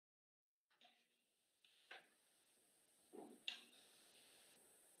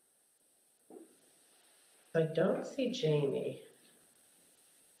I don't see Jamie.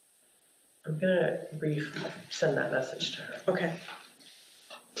 I'm gonna send that message to her. Okay.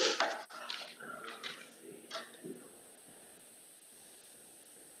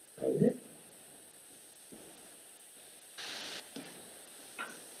 Find it.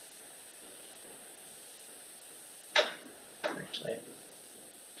 Actually.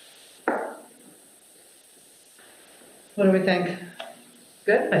 What do we think?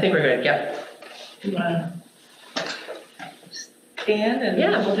 Good? I think we're good, yep. You wanna stand and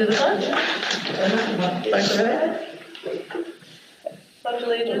Yeah, we'll do the pledge. pledge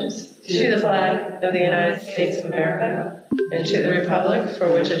allegiance To the flag of the United States of America and to the republic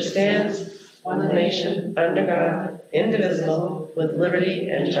for which it stands, one nation, under God, indivisible, with liberty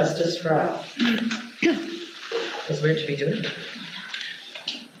and justice for all. It's weird to be doing it.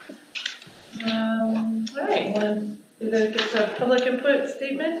 All right, want to get a public input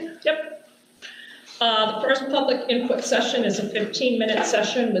statement? Yep. The first public input session is a 15-minute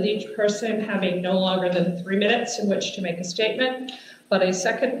session with each person having no longer than 3 minutes in which to make a statement. But a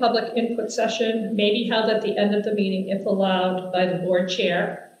second public input session may be held at the end of the meeting if allowed by the board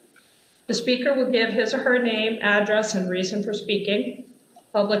chair. The speaker will give his or her name, address, and reason for speaking.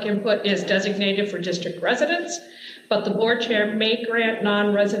 Public input is designated for district residents, but the board chair may grant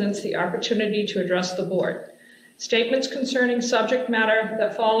non-residents the opportunity to address the board. Statements concerning subject matter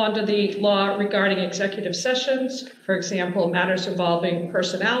that fall under the law regarding executive sessions, for example, matters involving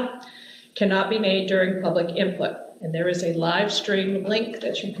personnel, cannot be made during public input. And there is a live stream link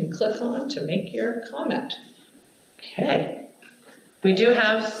that you can click on to make your comment. Okay. We do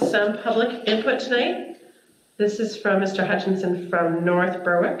have some public input tonight. This is from Mr. Hutchinson from North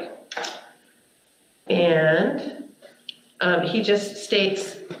Berwick. And he just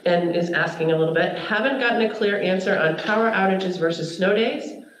states and is asking a little bit, haven't gotten a clear answer on power outages versus snow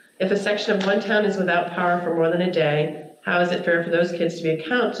days. If a section of one town is without power for more than a day, how is it fair for those kids to be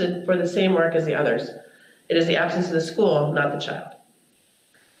accounted for the same work as the others? It is the absence of the school, not the child.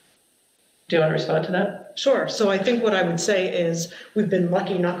 Do you want to respond to that? Sure. So I think what I would say is we've been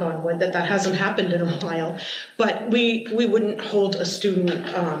lucky, knock on wood, that hasn't happened in a while. But we wouldn't hold a student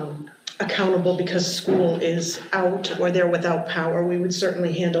accountable because school is out or they're without power. We would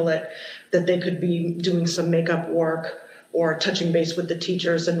certainly handle it that they could be doing some makeup work or touching base with the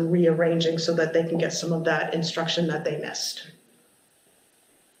teachers and rearranging so that they can get some of that instruction that they missed.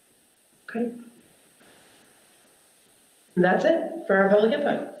 Okay. And that's it for our public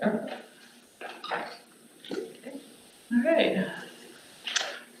input. All right.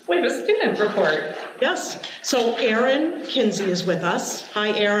 We have a student report. Yes. So Erin Kinsey is with us.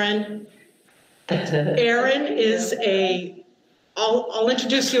 Hi, Erin. Erin is I'll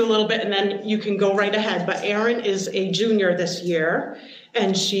introduce you a little bit and then you can go right ahead. But Erin is a junior this year,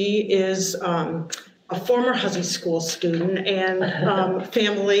 and she is a former Huzzy School student, and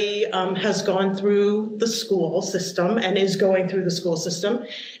family has gone through the school system and is going through the school system.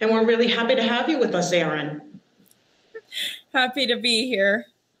 And we're really happy to have you with us, Erin. Happy to be here.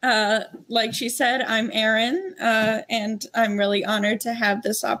 Like she said, I'm Erin, and I'm really honored to have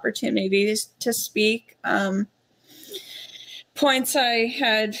this opportunity to speak. Points I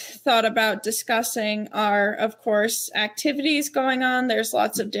had thought about discussing are, of course, activities going on. There's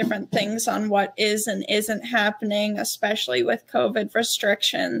lots of different things on what is and isn't happening, especially with COVID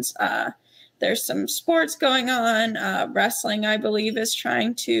restrictions. There's some sports going on. Wrestling, I believe, is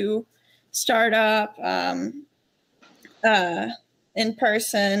trying to start up in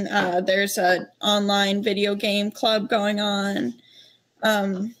person. There's an online video game club going on.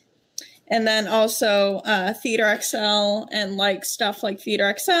 And then also Theater XL and stuff like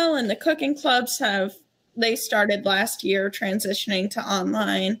Theater XL and the cooking clubs they started last year transitioning to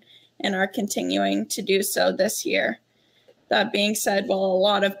online and are continuing to do so this year. That being said, while a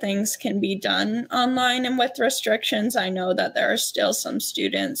lot of things can be done online and with restrictions, I know that there are still some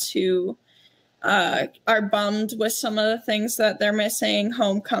students who are bummed with some of the things that they're missing,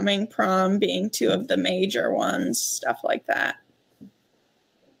 homecoming, prom being two of the major ones, stuff like that.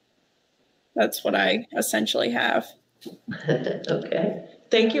 That's what I essentially have. Okay.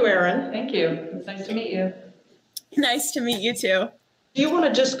 Thank you, Erin. Thank you. It's nice to meet you. Nice to meet you too. Do you want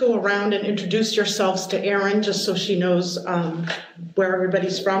to just go around and introduce yourselves to Erin just so she knows where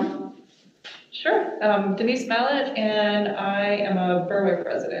everybody's from? Sure. Denise Mallet, and I am a Berwick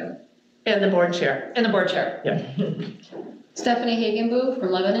resident. And the board chair. And the board chair. Yep. Stephanie Hagenboo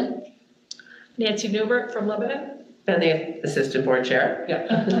from Lebanon. Nancy Newbert from Lebanon. And the assistant board chair. Yeah,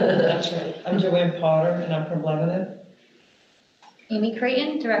 that's right. I'm Joanne Potter, and I'm from Lebanon. Amy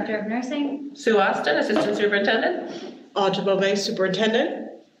Creighton, Director of Nursing. Sue Austin, assistant superintendent. Audra Beauvais,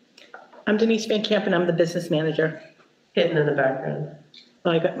 superintendent. I'm Denise Van Camp, and I'm the business manager. Hidden in the background.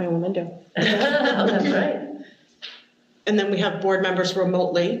 Well, I got my own window. Oh, that's right. And then we have board members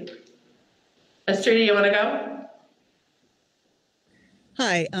remotely. Estrida, you want to go?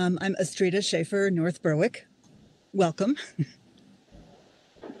 Hi, I'm Estrida Schaefer, North Berwick. Welcome.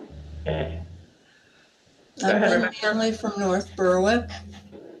 Okay. Go I'm ahead, Lynn Rebecca. Manley from North Berwick.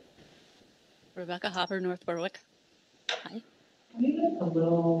 Rebecca Hopper, North Berwick. Hi. A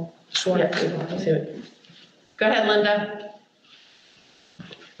little. Yeah, let's see what- Go ahead, Linda.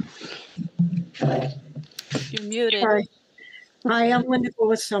 You're muted. Sorry. Hi, I'm Linda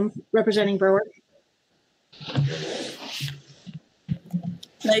Lewis. I'm representing Berwick.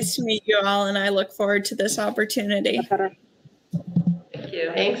 Nice to meet you all, and I look forward to this opportunity. Thank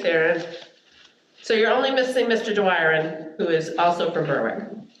you. Thanks, Erin. So you're only missing Mr. Dwyron, who is also from Berwick.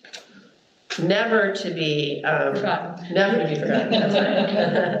 Never to be Forgotten. Never to be forgotten. That's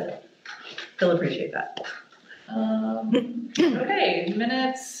right. He'll appreciate that. Okay,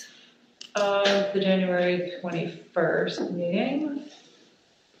 minutes of the January 21st meeting.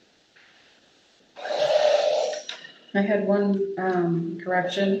 I had one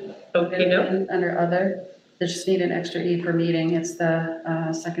correction. Okay, no. Under other, they just need an extra E for meeting. It's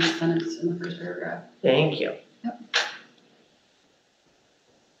the second sentence in the first paragraph. Thank you.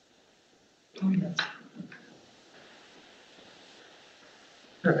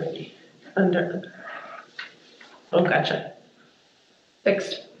 Alrighty. Under. Oh, gotcha.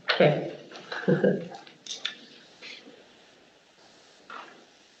 Fixed. Okay.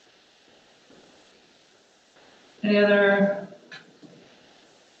 Any other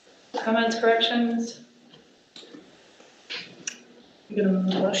comments, corrections? You get a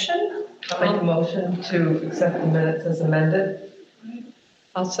motion? I'll make a motion to accept the minutes as amended.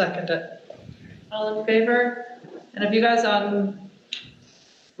 I'll second it. All in favor? And if you guys on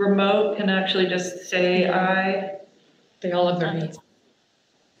remote can actually just say aye. They all have their names.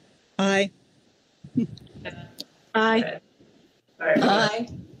 Aye. Aye. All right.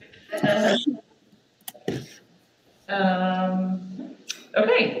 Aye.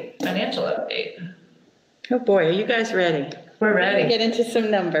 Okay, financial update. Oh boy, are you guys ready? We're ready. Get into some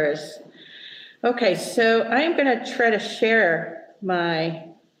numbers. Okay, so I am going to try to share my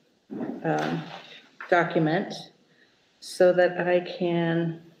document so that I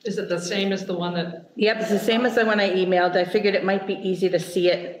can. Is it the same as the one that, Yep, it's the same as the one I emailed. I figured it might be easy to see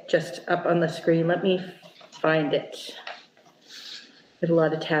it just up on the screen. Let me find it. Got a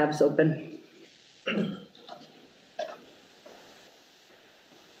lot of tabs open.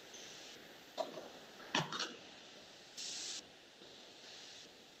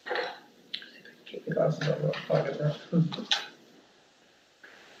 Keep the glasses on, I'll pocket that.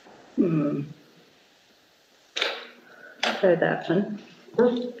 Try that one.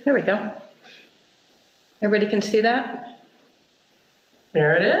 There we go. Everybody can see that?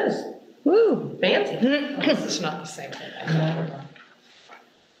 There it is. Woo! Fancy. it's not the same thing.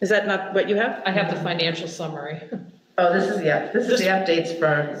 Is that not what you have? I have the financial summary. Oh, this is the updates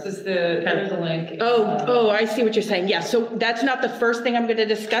for. This is the link. Oh, I see what you're saying. Yeah, so that's not the first thing I'm going to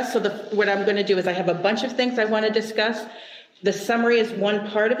discuss. So what I'm going to do is I have a bunch of things I want to discuss. The summary is one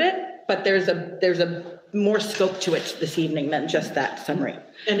part of it, but there's a more scope to it this evening than just that summary.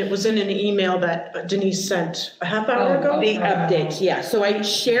 And it was in an email that Denise sent a half hour ago? The updates, yeah. So I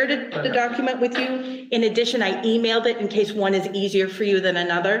shared the document with you. In addition, I emailed it in case one is easier for you than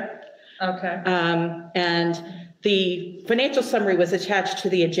another. Okay. And the financial summary was attached to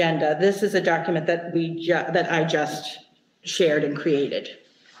the agenda. This is a document that that I just shared and created.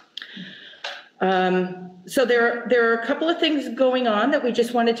 So there are a couple of things going on that we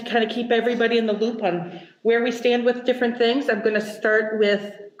just wanted to kind of keep everybody in the loop on where we stand with different things. I'm going to start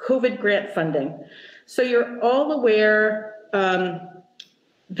with COVID grant funding. So you're all aware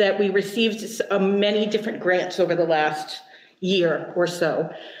that we received many different grants over the last year or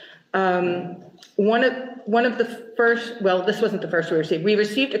so. One of the first, well, this wasn't the first we received. We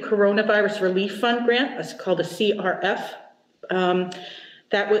received a coronavirus relief fund grant. It's called a CRF.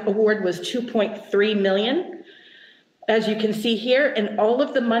 That award was $2.3 million, as you can see here, and all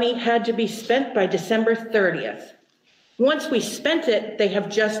of the money had to be spent by December 30th. Once we spent it, they have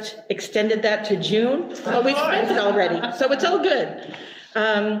just extended that to June. Oh, we spent it already, so it's all good.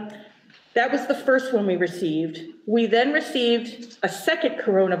 That was the first one we received. We then received a second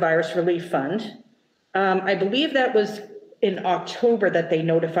coronavirus relief fund. I believe that was in October that they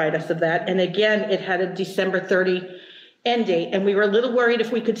notified us of that, and again, it had a December 30 end date, and we were a little worried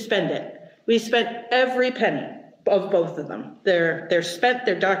if we could spend it. We spent every penny of both of them. They're spent,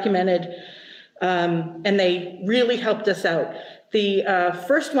 they're documented, and they really helped us out. The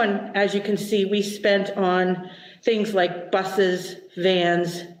first one, as you can see, we spent on things like buses,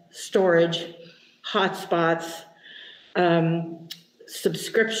 vans, storage, hotspots,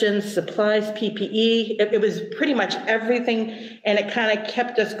 subscriptions, supplies, PPE. It was pretty much everything, and it kind of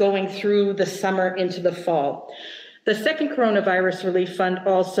kept us going through the summer into the fall. The second coronavirus relief fund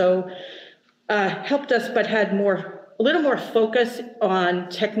also helped us, but had a little more focus on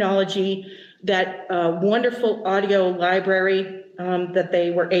technology. That wonderful audio library that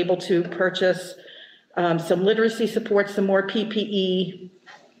they were able to purchase, some literacy support, some more PPE,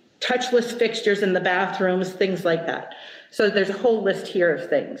 touchless fixtures in the bathrooms, things like that. So there's a whole list here of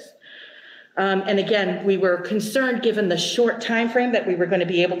things. And again, we were concerned, given the short time frame, that we were going to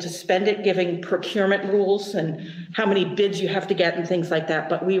be able to spend it, given procurement rules and how many bids you have to get and things like that.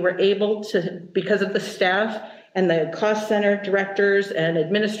 But we were able to, because of the staff and the cost center directors and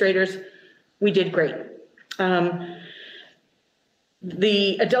administrators, we did great.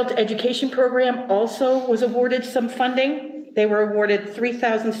 The adult education program also was awarded some funding. They were awarded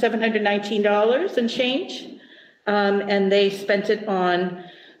 $3,719 and change. And they spent it on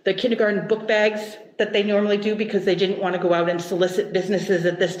the kindergarten book bags that they normally do because they didn't want to go out and solicit businesses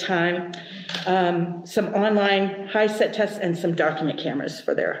at this time. Some online high-set tests and some document cameras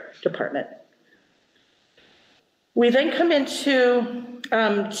for their department. We then come into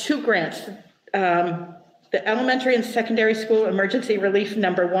 2 grants. The elementary and secondary school emergency relief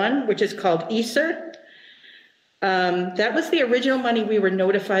 #1, which is called ESER. That was the original money we were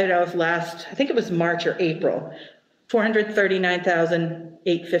notified of last, I think it was March or April,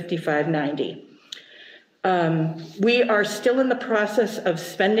 $439,855.90. We are still in the process of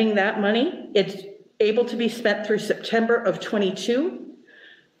spending that money. It's able to be spent through September of '22,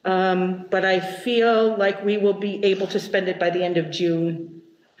 but I feel like we will be able to spend it by the end of June.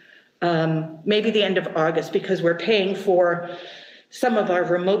 Maybe the end of August, because we're paying for some of our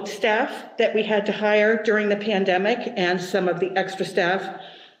remote staff that we had to hire during the pandemic, and some of the extra staff.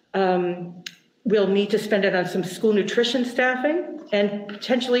 We'll need to spend it on some school nutrition staffing and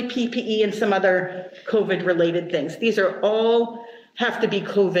potentially PPE and some other COVID related things. These are all have to be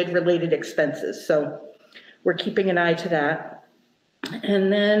COVID related expenses. So we're keeping an eye to that.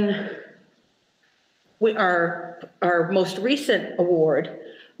 And then our most recent award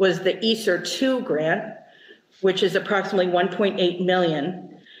was the ESER 2 grant, which is approximately $1.8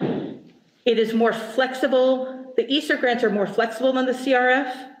 million. It is more flexible. The ESER grants are more flexible than the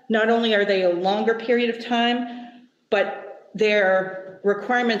CRF. Not only are they a longer period of time, but their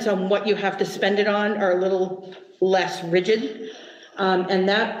requirements on what you have to spend it on are a little less rigid. And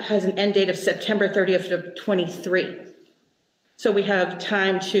that has an end date of September 30th of '23. So we have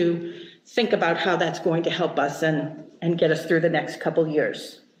time to think about how that's going to help us and get us through the next couple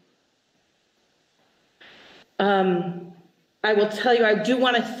years. I will tell you, I do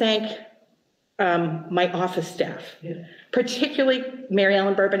want to thank my office staff, particularly Mary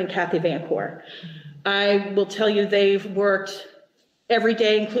Ellen Bourbon and Kathy Vancourt. I will tell you, they've worked every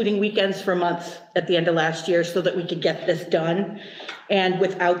day, including weekends, for months at the end of last year so that we could get this done. And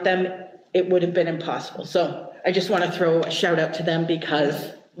without them, it would have been impossible. So I just want to throw a shout out to them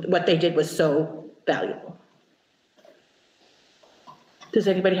because what they did was so valuable. Does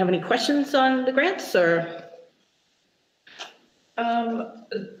anybody have any questions on the grants or?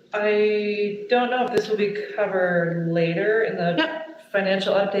 I don't know if this will be covered later in the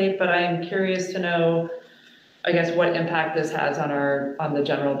financial update, but I'm curious to know, I guess, what impact this has on the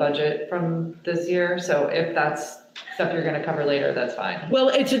general budget from this year. So if that's stuff you're going to cover later, that's fine. Well,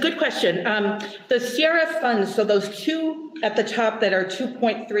 it's a good question. The CRF funds, so those two at the top that are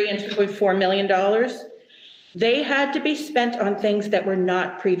 $2.3 and $2.4 million, they had to be spent on things that were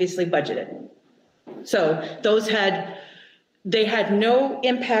not previously budgeted. So they had no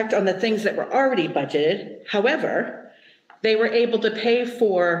impact on the things that were already budgeted. However, they were able to pay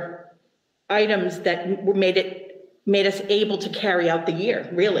for items that made us able to carry out the year,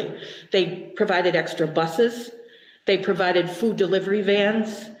 really. They provided extra buses. They provided food delivery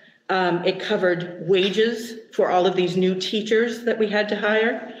vans. It covered wages for all of these new teachers that we had to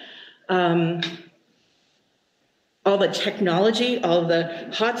hire. All the technology, all the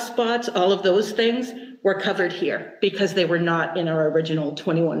hotspots, all of those things were covered here because they were not in our original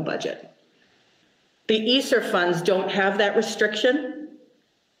 21 budget. The ESER funds don't have that restriction.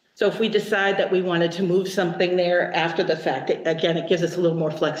 So if we decide that we wanted to move something there after the fact, again, it gives us a little more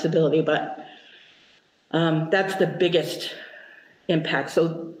flexibility, but that's the biggest impact.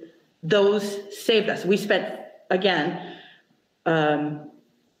 So those saved us. We spent, again,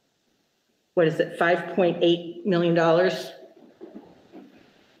 what is it, $5.8 million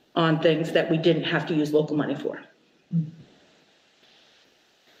on things that we didn't have to use local money for.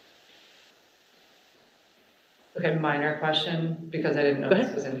 Okay, minor question, because I didn't know Go this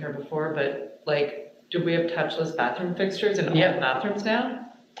ahead. was in here before, but like, do we have touchless bathroom fixtures in all Yeah. the bathrooms now?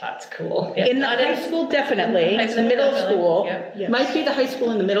 That's cool. Yeah, In the not high school, definitely, high in the school, middle definitely, school, yeah. might be the high school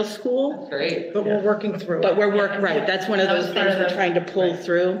and the middle school, That's great. But we're working through it. but we're working, right, that's one of That those was part things of we're the- trying to pull right.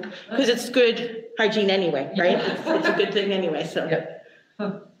 through, because it's good hygiene anyway, right? It's a good thing anyway, so.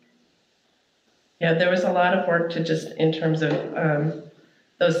 Yeah. Yeah, there was a lot of work to just, in terms of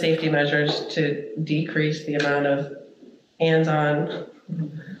those safety measures, to decrease the amount of hands-on,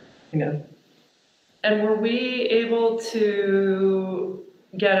 you know. And were we able to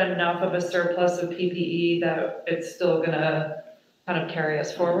get enough of a surplus of PPE that it's still gonna kind of carry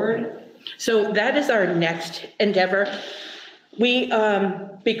us forward? So that is our next endeavor. We,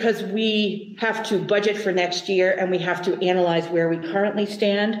 because we have to budget for next year and we have to analyze where we currently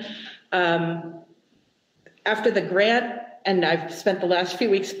stand. After the grant, and I've spent the last few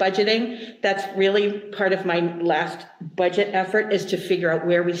weeks budgeting, that's really part of my last budget effort, is to figure out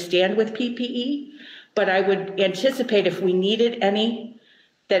where we stand with PPE. But I would anticipate if we needed any,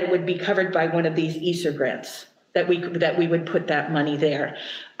 that it would be covered by one of these ESSER grants, that we would put that money there.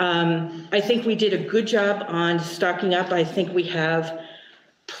 I think we did a good job on stocking up. I think we have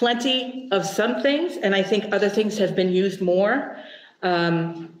plenty of some things, and I think other things have been used more.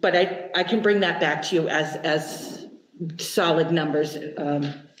 But I can bring that back to you as solid numbers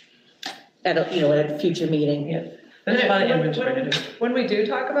at a future meeting. Yeah. There's a lot of inventory to do. When we do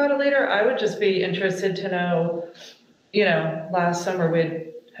talk about it later, I would just be interested to know, last summer we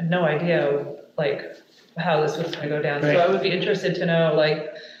had no idea like how this was going to go down. Right. So I would be interested to know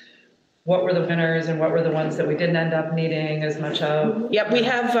like what were the winners and what were the ones that we didn't end up needing as much of. Yep, we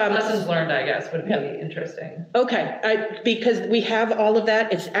have Lessons learned, I guess, would be interesting. Okay, because we have all of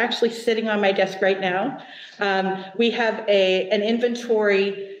that. It's actually sitting on my desk right now. We have an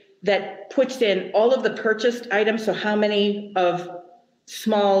inventory that puts in all of the purchased items, so how many of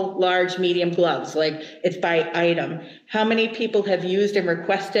small, large, medium gloves, like it's by item, how many people have used and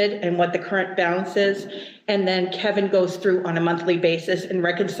requested and what the current balance is. And then Kevin goes through on a monthly basis and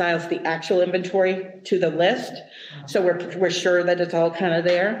reconciles the actual inventory to the list. So we're sure that it's all kind of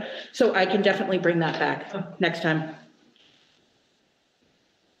there. So I can definitely bring that back next time.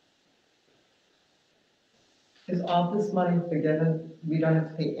 Is all this money forgiven? We don't have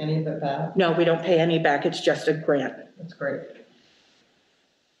to pay any of it back? No, we don't pay any back. It's just a grant. That's great.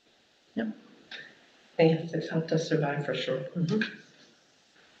 Yep. Yes, it's helped us survive for sure.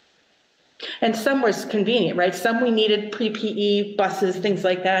 And some was convenient, right? Some we needed PPE, buses, things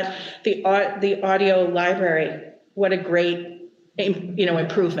like that. The audio library, what a great,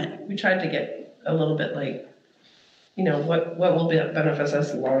 improvement. We tried to get a little bit like, what will benefit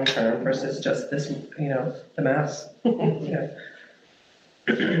us long term versus just this, the mass.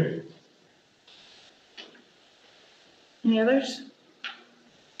 Any others?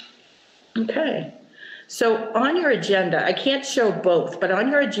 Okay. So on your agenda, I can't show both, but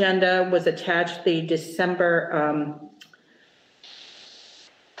on your agenda was attached the December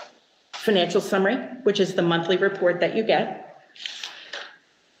financial summary, which is the monthly report that you get.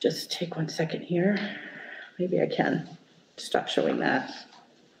 Just take 1 second here. Maybe I can stop showing that.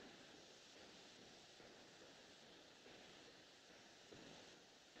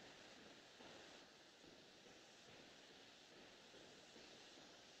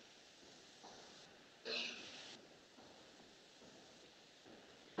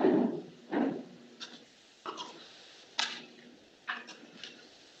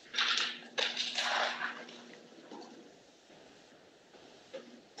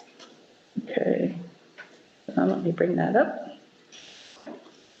 Okay, let me bring that up.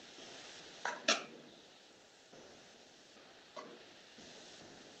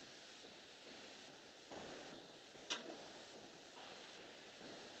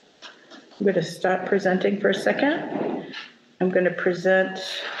 I'm going to stop presenting for a second. I'm going to present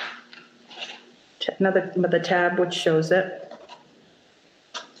the tab which shows it.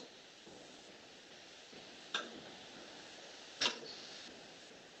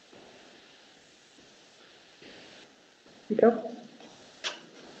 Go.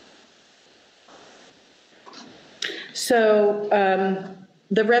 So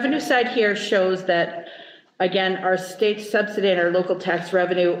the revenue side here shows that, again, our state subsidy and our local tax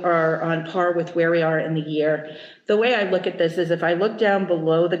revenue are on par with where we are in the year. The way I look at this is if I look down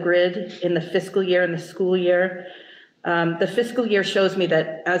below the grid in the fiscal year and the school year, the fiscal year shows me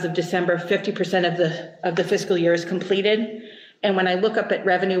that as of December, 50% of the fiscal year is completed. And when I look up at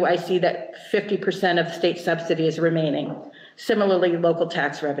revenue, I see that 50% of state subsidy is remaining. Similarly, local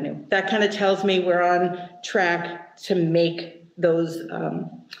tax revenue. That kind of tells me we're on track to make those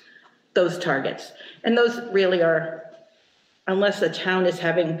those targets. And those really are, unless the town is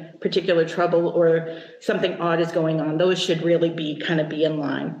having particular trouble or something odd is going on, those should really be in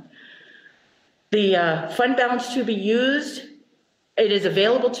line. The fund balance to be used, it is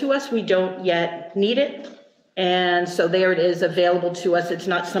available to us. We don't yet need it. And so there it is available to us. It's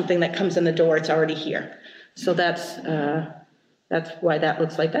not something that comes in the door, it's already here. So that's why that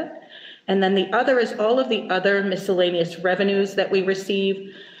looks like that. And then the other is all of the other miscellaneous revenues that we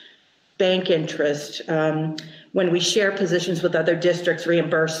receive, bank interest, when we share positions with other districts,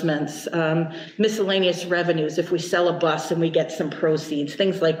 reimbursements, miscellaneous revenues, if we sell a bus and we get some proceeds,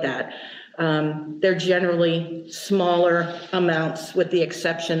 things like that. They're generally smaller amounts with the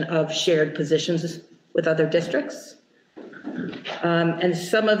exception of shared positions with other districts. And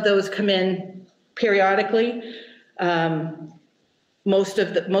some of those come in periodically. Most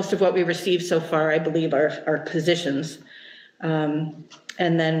of what we received so far, I believe, are positions. And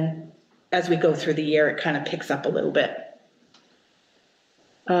then as we go through the year, it kind of picks up a little bit.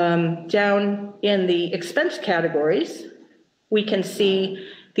 Down in the expense categories, we can see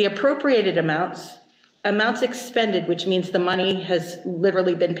the appropriated amounts, amounts expended, which means the money has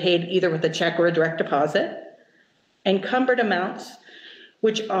literally been paid either with a check or a direct deposit. Encumbered amounts,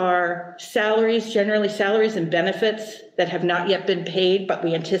 which are salaries, generally salaries and benefits that have not yet been paid, but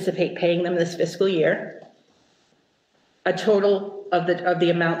we anticipate paying them this fiscal year. A total of the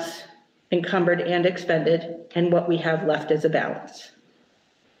amounts encumbered and expended, and what we have left as a balance.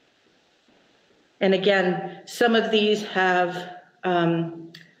 And again, some of these have,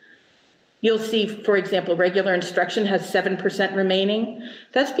 you'll see, for example, regular instruction has 7% remaining.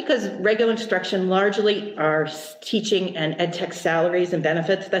 That's because regular instruction largely are teaching and ed tech salaries and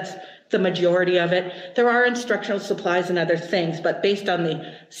benefits. That's the majority of it. There are instructional supplies and other things, but based on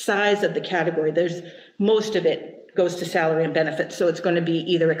the size of the category, there's most of it goes to salary and benefits, so it's going to be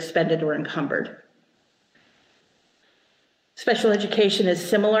either expended or encumbered. Special education is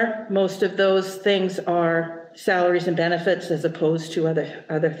similar. Most of those things are salaries and benefits as opposed to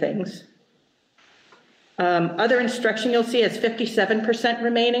other things. Other instruction you'll see is 57%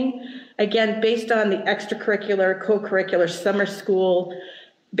 remaining. Again, based on the extracurricular, co-curricular, summer school,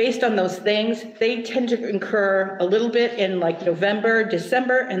 based on those things, they tend to incur a little bit in like November,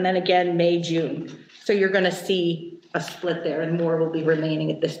 December, and then again, May, June. So you're going to see a split there, and more will be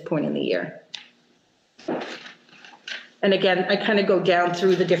remaining at this point in the year. And again, I kind of go down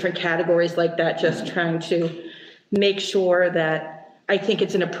through the different categories like that, just trying to make sure that I think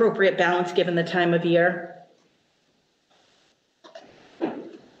it's an appropriate balance given the time of year.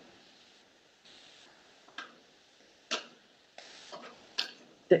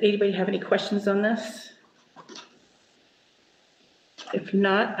 Does anybody have any questions on this? If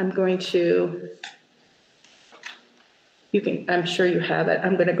not, I'm going to, I'm sure you have it.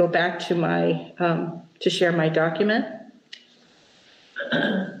 I'm going to go back to my, to share my document.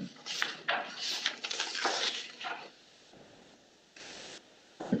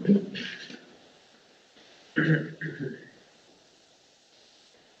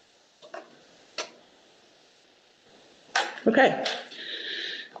 Okay.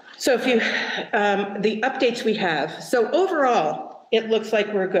 So if you, the updates we have. So overall, it looks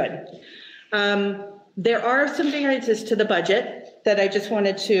like we're good. There are some variances to the budget that I just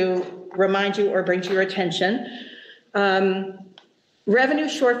wanted to remind you or bring to your attention. Revenue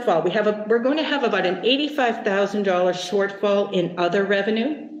shortfall, we're going to have about an $85,000 shortfall in other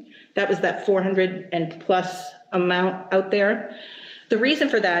revenue. That was that 400 and plus amount out there. The reason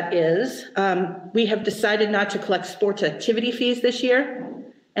for that is we have decided not to collect sports activity fees this year,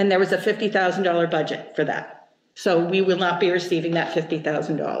 and there was a $50,000 budget for that. So we will not be receiving that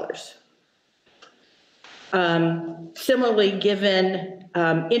 $50,000. Similarly, given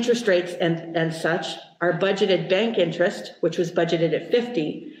interest rates and such, our budgeted bank interest, which was budgeted at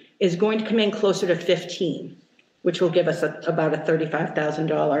 50, is going to come in closer to 15, which will give us about a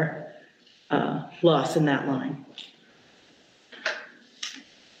 $35,000 loss in that line.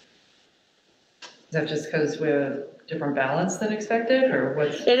 Is that just because we have a different balance than expected, or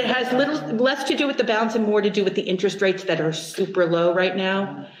what's? It has less to do with the balance and more to do with the interest rates that are super low right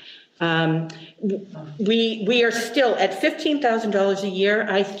now. We are still at $15,000 a year.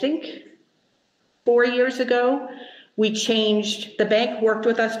 I think 4 years ago, we changed, the bank worked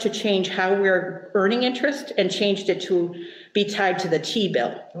with us to change how we're earning interest and changed it to be tied to the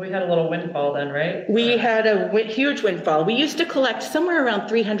T-bill. We had a little windfall then, right? We had a huge windfall. We used to collect somewhere around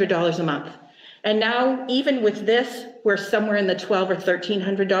 $300 a month. And now, even with this, we're somewhere in the $1,200 or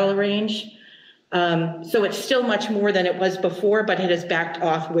 $1,300 range. So it's still much more than it was before, but it has backed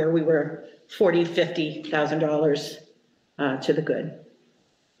off where we were $40,000, $50,000 to the good.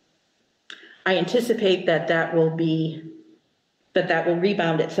 I anticipate that will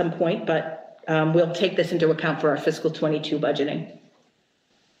rebound at some point, but we'll take this into account for our fiscal 22 budgeting.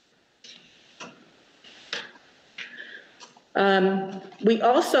 We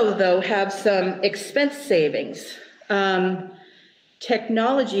also, though, have some expense savings.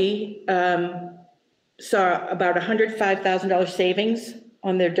 Technology saw about $105,000 savings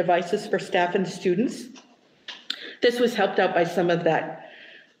on their devices for staff and students. This was helped out by some of that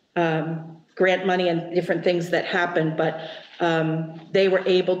grant money and different things that happened, but they were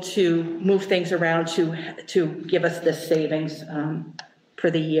able to move things around to give us this savings for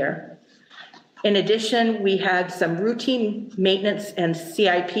the year. In addition, we had some routine maintenance and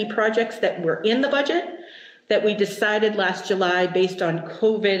CIP projects that were in the budget that we decided last July, based on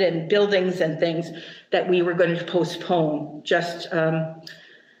COVID and buildings and things, that we were going to postpone, just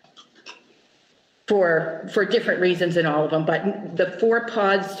for different reasons in all of them. But the 4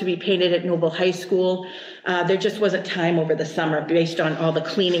 pods to be painted at Noble High School, there just wasn't time over the summer based on all the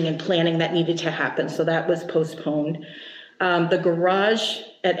cleaning and planning that needed to happen, so that was postponed. The garage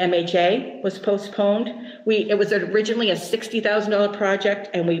at MHA was postponed. It was originally a $60,000 project,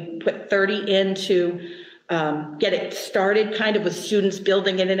 and we put 30 in to get it started, kind of with students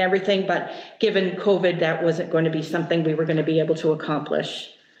building it and everything, but given COVID, that wasn't going to be something we were going to be able to accomplish.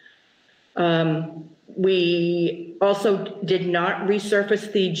 We also did not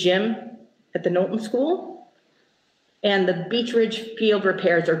resurface the gym at the Knowlton School, and the Beech Ridge field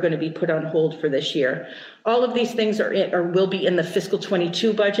repairs are going to be put on hold for this year. All of these things will be in the fiscal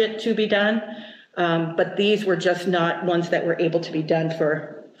 22 budget to be done, but these were just not ones that were able to be done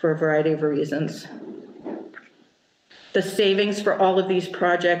for a variety of reasons. The savings for all of these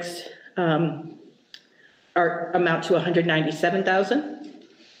projects amount to $197,000.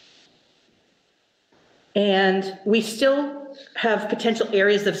 And we still have potential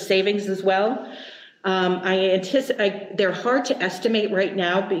areas of savings as well. They're hard to estimate right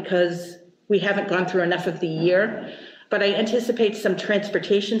now because we haven't gone through enough of the year, but I anticipate some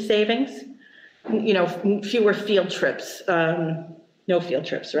transportation savings, fewer field trips. No field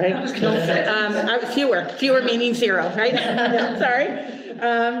trips, right? Fewer meaning 0, right? Sorry.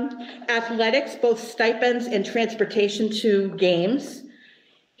 Athletics, both stipends and transportation to games.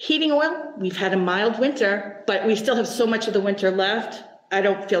 Heating oil, we've had a mild winter, but we still have so much of the winter left. I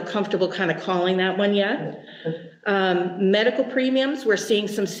don't feel comfortable kind of calling that one yet. Medical premiums, we're seeing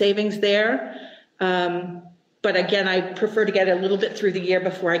some savings there. But again, I prefer to get a little bit through the year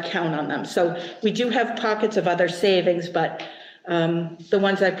before I count on them. So we do have pockets of other savings, but the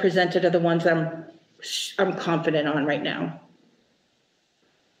ones I presented are the ones I'm confident on right now.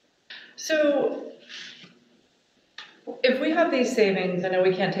 So if we have these savings, I know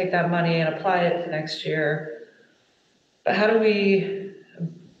we can't take that money and apply it to next year, but how do we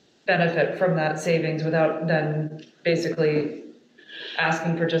benefit from that savings without then basically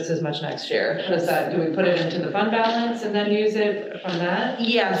asking for just as much next year? Do we put it into the fund balance and then use it from that?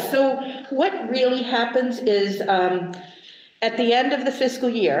 Yeah, so what really happens is at the end of the fiscal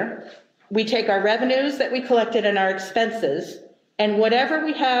year, we take our revenues that we collected and our expenses, and whatever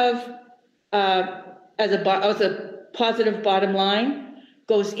we have as a positive bottom line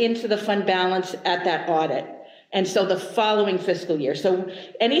goes into the fund balance at that audit. And so the following fiscal year. So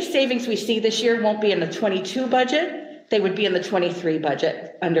any savings we see this year won't be in the 22 budget, they would be in the 23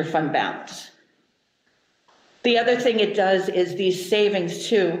 budget under fund balance. The other thing it does is these savings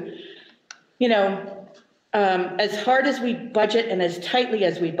too, as hard as we budget and as tightly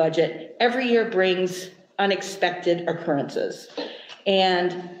as we budget, every year brings unexpected occurrences.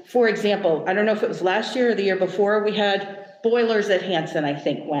 And for example, I don't know if it was last year or the year before, we had boilers at Hanson, I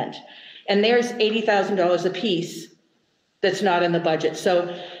think, went. And there's $80,000 a piece that's not in the budget.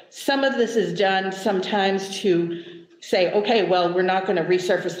 So some of this is done sometimes to say, okay, well, we're not going to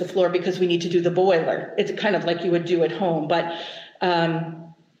resurface the floor because we need to do the boiler. It's kind of like you would do at home. But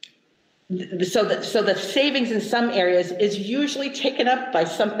so the savings in some areas is usually taken up by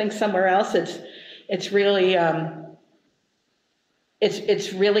something somewhere else. It's really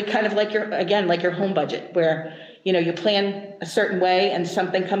it's really kind of like your home budget, where you plan a certain way and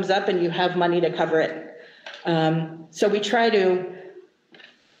something comes up and you have money to cover it. So we try to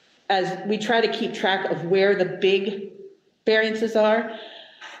keep track of where the big variances are.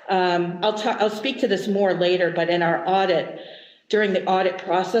 I'll speak to this more later, but in our audit, during the audit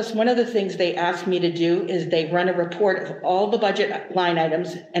process, one of the things they asked me to do is they run a report of all the budget line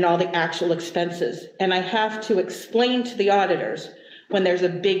items and all the actual expenses. And I have to explain to the auditors when there's a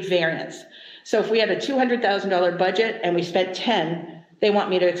big variance. So if we had a $200,000 budget and we spent 10, they want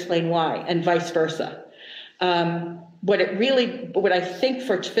me to explain why, and vice versa. What I think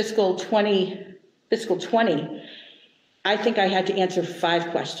for fiscal 20, I think I had to answer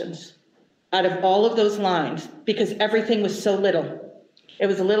 5 questions out of all of those lines because everything was so little. It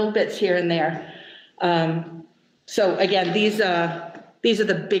was little bits here and there. So again, these are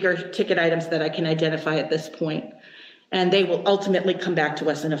the bigger ticket items that I can identify at this point, and they will ultimately come back to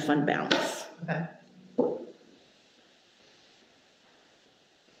us in a fund balance. Okay.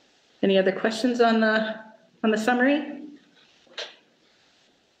 Any other questions on the summary?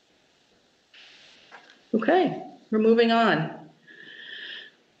 Okay, we're moving on.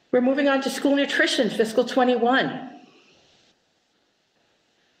 We're moving on to school nutrition, fiscal 21.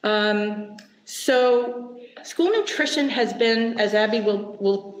 So school nutrition has been, as Abby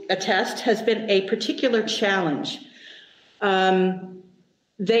will attest, has been a particular challenge. There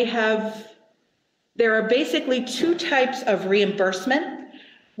are basically 2 types of reimbursement.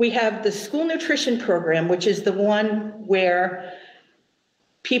 We have the school nutrition program, which is the one where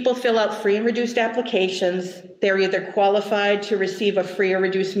people fill out free and reduced applications. They're either qualified to receive a free or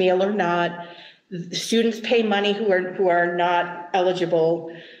reduced meal or not. The students pay money who are not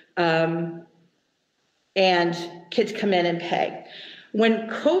eligible, and kids come in and pay. When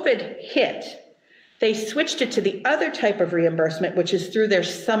COVID hit, they switched it to the other type of reimbursement, which is through their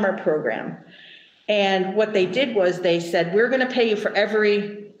summer program. And what they did was they said, we're going to pay you for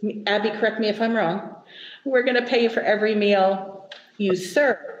every, Abby, correct me if I'm wrong, we're going to pay you for every meal you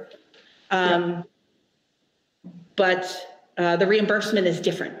serve. But the reimbursement is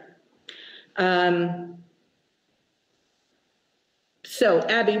different. So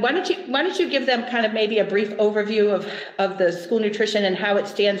Abby, why don't you give them kind of maybe a brief overview of the school nutrition and how it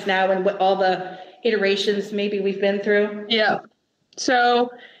stands now and what all the iterations maybe we've been through? Yeah. So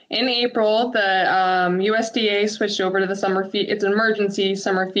in April, the USDA switched over to the summer feed. It's an emergency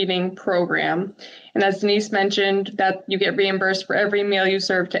summer feeding program. And as Denise mentioned, that you get reimbursed for every meal you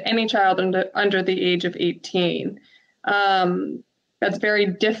serve to any child under the age of 18. That's very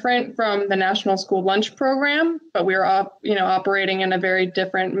different from the National School Lunch Program, but we were operating in a very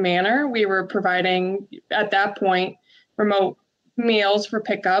different manner. We were providing, at that point, remote meals for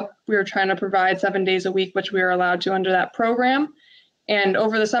pickup. We were trying to provide 7 days a week, which we were allowed to under that program. And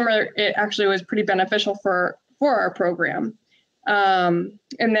over the summer, it actually was pretty beneficial for our program. And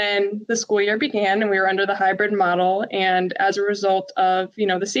then the school year began and we were under the hybrid model. And as a result of,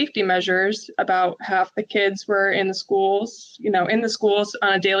 the safety measures, about half the kids were in the schools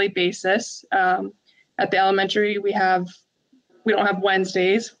on a daily basis. At the elementary, we don't have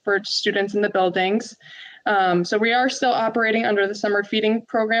Wednesdays for students in the buildings. So we are still operating under the summer feeding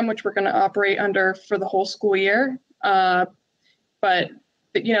program, which we're going to operate under for the whole school year. But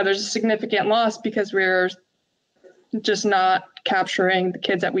there's a significant loss because we're just not capturing the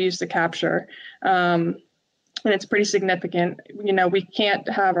kids that we used to capture. And it's pretty significant. We can't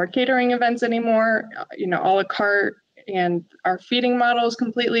have our catering events anymore, a la carte, and our feeding model is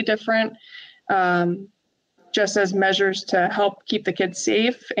completely different, just as measures to help keep the kids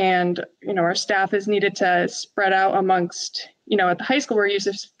safe. And, our staff is needed to spread out amongst, at the high school, we're used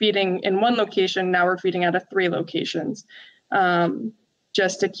to feeding in one location. Now we're feeding out of 3 locations,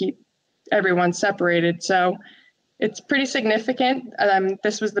 just to keep everyone separated. So it's pretty significant.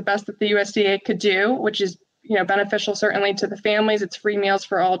 This was the best that the USDA could do, which is, beneficial certainly to the families. It's free meals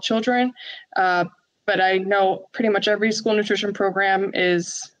for all children. But I know pretty much every school nutrition program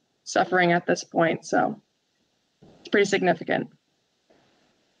is suffering at this point. So it's pretty significant.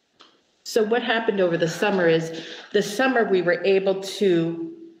 So what happened over the summer is we were able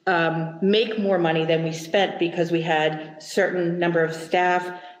to make more money than we spent because we had certain number of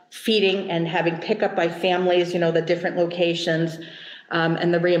staff feeding and having pickup by families, the different locations,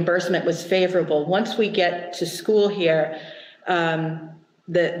 and the reimbursement was favorable. Once we get to school here,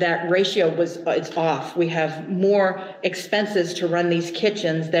 that ratio it's off. We have more expenses to run these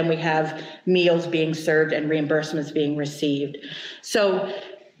kitchens than we have meals being served and reimbursements being received. So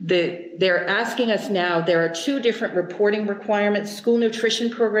they're asking us now, there are 2 different reporting requirements. School nutrition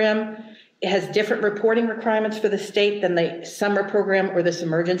program, it has different reporting requirements for the state than the summer program or this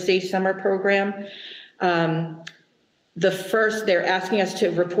emergency summer program. They're asking us to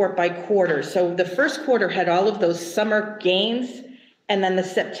report by quarter. So the first quarter had all of those summer gains, and then the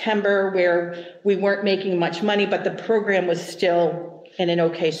September where we weren't making much money, but the program was still in an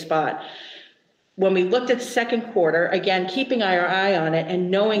okay spot. When we looked at second quarter, again, keeping our eye on it and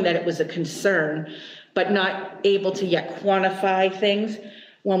knowing that it was a concern, but not able to yet quantify things,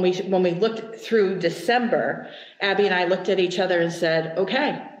 when we looked through December, Abby and I looked at each other and said,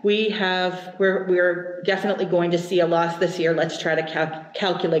 okay, we're definitely going to see a loss this year. Let's try to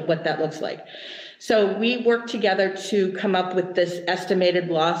calculate what that looks like. So we worked together to come up with this estimated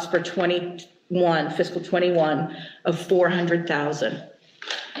loss for fiscal 21 of $400,000.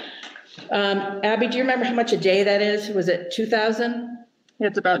 Abby, do you remember how much a day that is? Was it 2,000?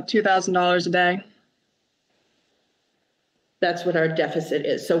 It's about $2,000 a day. That's what our deficit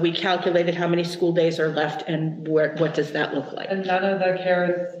is. So we calculated how many school days are left and what does that look like? And none of the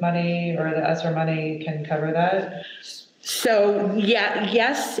CARES money or the ESSER money can cover that? So yeah,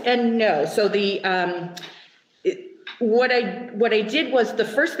 yes and no. So what I did was, the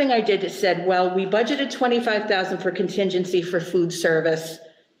first thing I did is said, well, we budgeted $25,000 for contingency for food service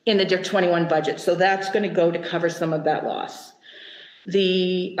in the 21 budget. So that's going to go to cover some of that loss.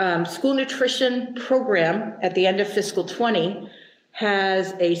 The school nutrition program at the end of fiscal 20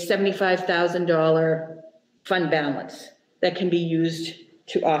 has a $75,000 fund balance that can be used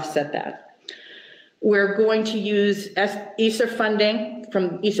to offset that. We're going to use ESSER funding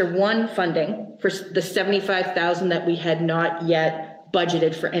from ESSER 1 funding for the $75,000 that we had not yet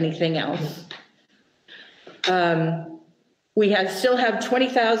budgeted for anything else. We still have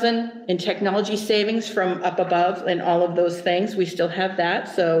 $20,000 in technology savings from up above and all of those things. We still have that,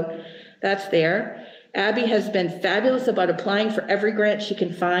 so that's there. Abby has been fabulous about applying for every grant she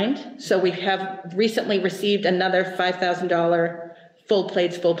can find. So we have recently received another $5,000 Full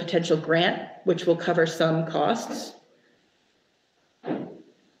Plates, Full Potential grant, which will cover some costs.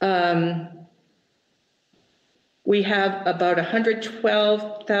 We have about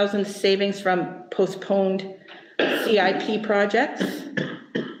 $112,000 savings from postponed CIP projects,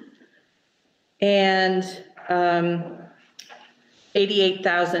 and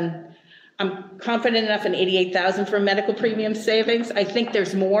 88,000. I'm confident enough in 88,000 for medical premium savings. I think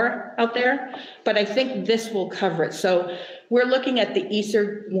there's more out there, but I think this will cover it. So we're looking at the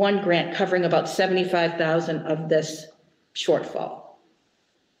ESSER 1 grant covering about 75,000 of this shortfall.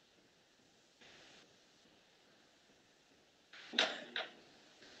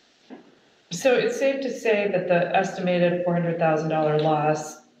 So it's safe to say that the estimated $400,000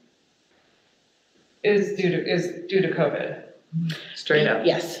 loss is due to COVID. Straight up.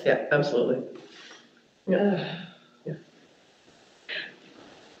 Yes. Yeah, absolutely. Yeah.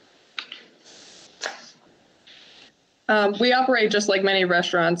 We operate just like many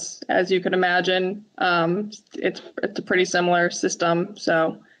restaurants, as you can imagine. It's a pretty similar system,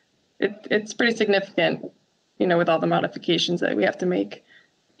 so it's pretty significant, with all the modifications that we have to make.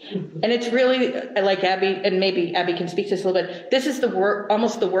 And it's really, like Abby, and maybe Abby can speak to this a little bit, this is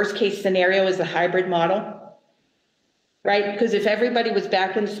almost the worst case scenario is the hybrid model, right? Because if everybody was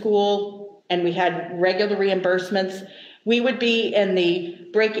back in school and we had regular reimbursements, we would be in the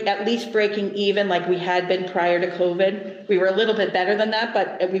at least breaking even like we had been prior to COVID. We were a little bit better than that,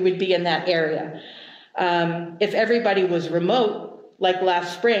 but we would be in that area. If everybody was remote, like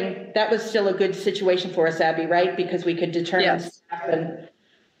last spring, that was still a good situation for us, Abby, right? Because we could determine staff and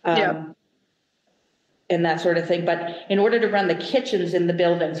that sort of thing. But in order to run the kitchens in the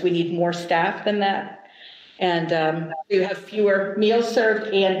buildings, we need more staff than that. And you have fewer meals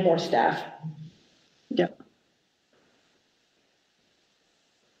served and more staff. Yep.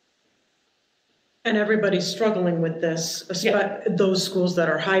 And everybody's struggling with this, especially those schools that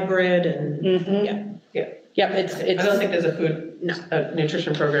are hybrid and Yep, I don't think there's a food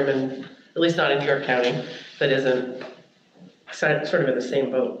nutrition program at least not in New York County, that isn't sort of in the same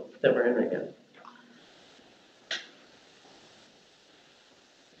boat that we're in right now.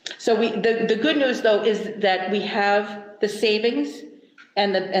 So the good news though is that we have the savings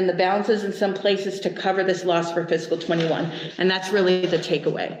and the balances in some places to cover this loss for fiscal 21, and that's really the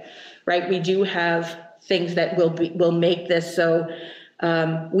takeaway, right? We do have things that will make this so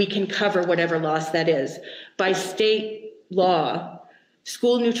we can cover whatever loss that is. By state law,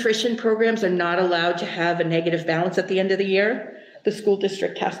 school nutrition programs are not allowed to have a negative balance at the end of the year. The school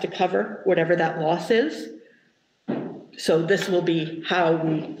district has to cover whatever that loss is. So this will be how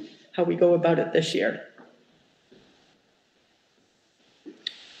we go about it this year.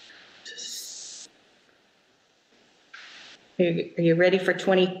 Are you ready for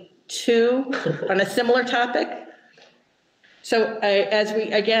 22 on a similar topic? So as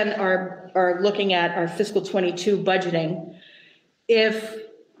we, again, are looking at our fiscal 22 budgeting, if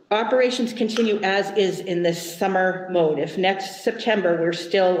operations continue as is in this summer mode, if next September we're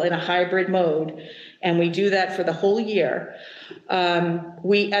still in a hybrid mode, and we do that for the whole year,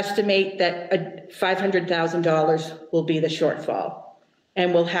 we estimate that $500,000 will be the shortfall.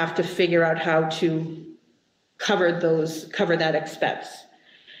 And we'll have to figure out how to cover that expense.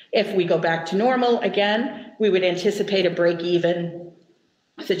 If we go back to normal again, we would anticipate a break-even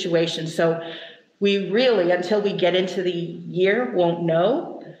situation. So we really, until we get into the year, won't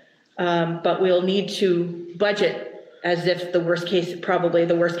know, but we'll need to budget as if probably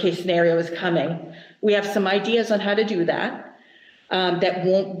the worst case scenario is coming. We have some ideas on how to do that, that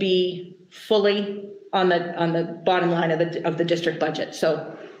won't be fully on the bottom line of the district budget.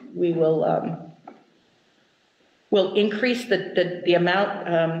 So we will we'll increase the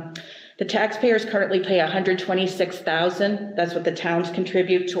amount. The taxpayers currently pay $126,000. That's what the towns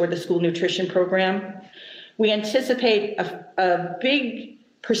contribute toward the school nutrition program. We anticipate a big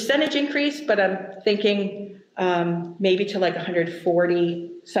percentage increase, but I'm thinking maybe to like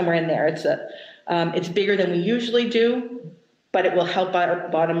 140, somewhere in there. It's bigger than we usually do, but it will help our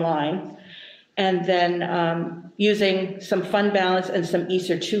bottom line. And then using some fund balance and some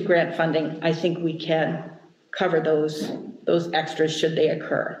ESER 2 grant funding, I think we can cover those extras should they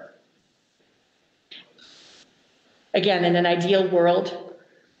occur. Again, in an ideal world,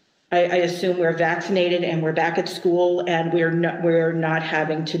 I assume we're vaccinated and we're back at school and we're not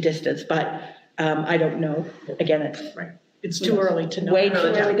having to distance, but I don't know. Again, it's too early to know. Way too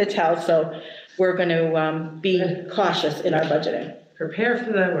early to tell. So we're going to be cautious in our budgeting. Prepare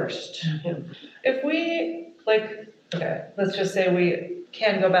for the worst. If we, okay, let's just say we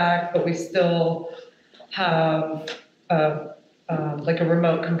can go back, but we still have like a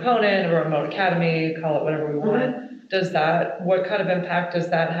remote component, a remote academy, call it whatever we want. What kind of impact does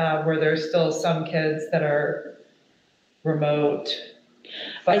that have where there's still some kids that are remote?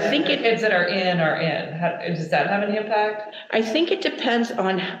 But I think kids that are in. Does that have any impact? I think it depends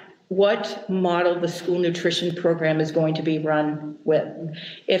on what model the school nutrition program is going to be run with.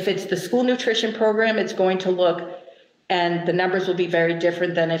 If it's the school nutrition program, it's going to look, and the numbers will be very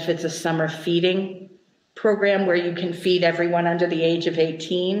different than if it's a summer feeding program where you can feed everyone under the age of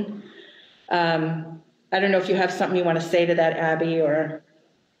 18. I don't know if you have something you want to say to that, Abby, or?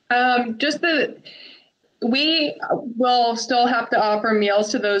 We will still have to offer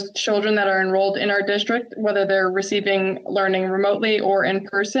meals to those children that are enrolled in our district, whether they're receiving learning remotely or in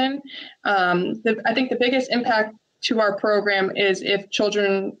person. I think the biggest impact to our program is if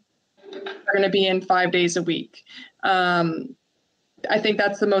children are going to be in 5 days a week. I think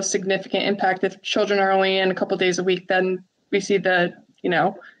that's the most significant impact. If children are only in a couple days a week, then we see the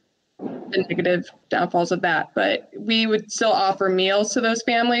negative downfalls of that. But we would still offer meals to those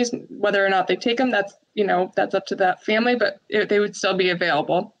families, whether or not they take them, that's up to that family, but they would still be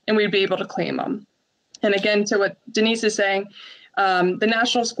available and we'd be able to claim them. And again, to what Denise is saying, the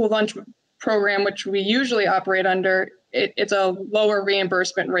National School Lunch Program, which we usually operate under, it's a lower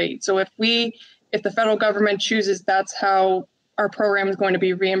reimbursement rate. So if the federal government chooses that's how our program is going to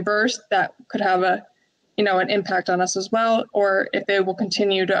be reimbursed, that could have an impact on us as well. Or if they will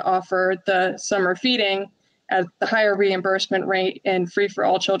continue to offer the summer feeding at the higher reimbursement rate and free for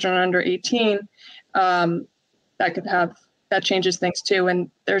all children under 18, that changes things too.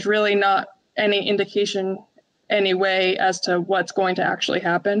 And there's really not any indication anyway as to what's going to actually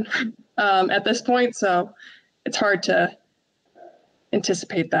happen at this point. So it's hard to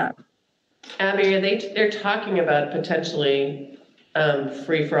anticipate that. Abby, they're talking about potentially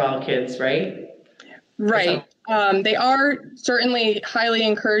free for all kids, right? Right. They are certainly highly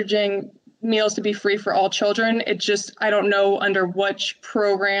encouraging meals to be free for all children. It just, I don't know under which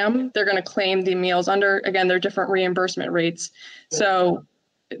program they're going to claim the meals under. Again, they're different reimbursement rates. So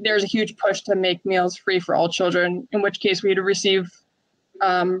there's a huge push to make meals free for all children, in which case we'd receive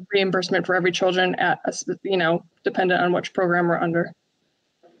reimbursement for every children at, dependent on which program we're under.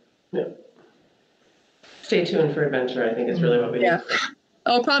 Yeah. Stay tuned for adventure, I think is really what we need.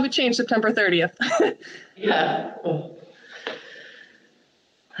 It'll probably change September 30th. Yeah. Oh.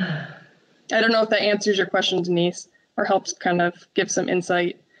 I don't know if that answers your question, Denise, or helps kind of give some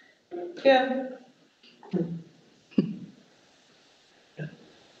insight. Yeah.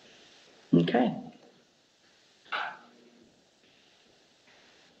 Okay.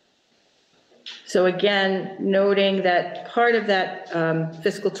 So again, noting that part of that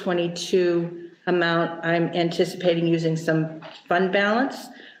fiscal 22 amount, I'm anticipating using some fund balance.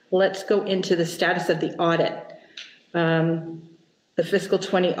 Let's go into the status of the audit, the fiscal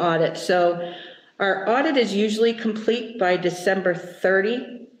 20 audit. So our audit is usually complete by December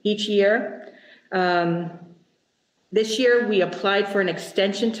 30 each year. This year we applied for an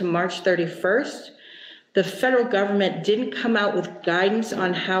extension to March 31st. The federal government didn't come out with guidance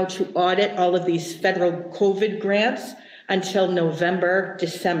on how to audit all of these federal COVID grants until November,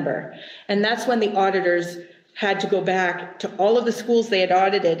 December. And that's when the auditors had to go back to all of the schools they had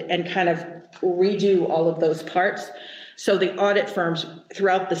audited and kind of redo all of those parts. So the audit firms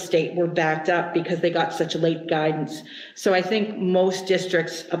throughout the state were backed up because they got such late guidance. So I think most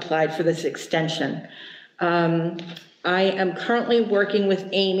districts applied for this extension. I am currently working with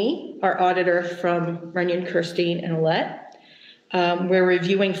Amy, our auditor from Runyon, Kirstein, and Ouellette. We're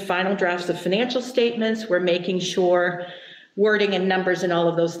reviewing final drafts of financial statements. We're making sure wording and numbers and all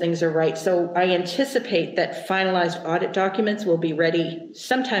of those things are right. So I anticipate that finalized audit documents will be ready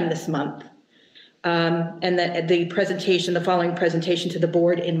sometime this month. And that the following presentation to the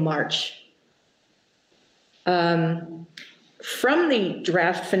board in March. From the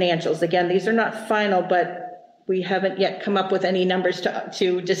draft financials, again, these are not final, but we haven't yet come up with any numbers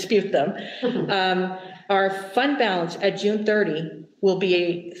to dispute them. Our fund balance at June 30 will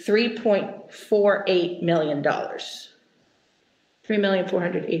be $3.48 million,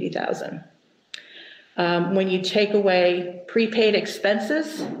 $3,480,000. When you take away prepaid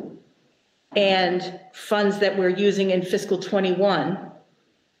expenses and funds that we're using in fiscal 21,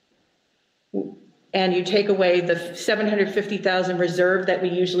 and you take away the $750,000 reserve that we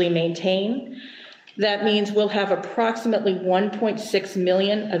usually maintain, that means we'll have approximately $1.6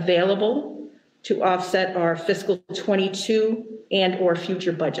 million available to offset our fiscal 22 and or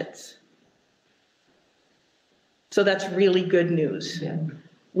future budgets. So that's really good news. Yeah.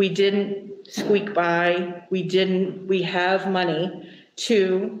 We didn't squeak by. We have money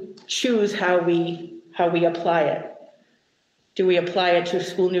to choose how we apply it. Do we apply it to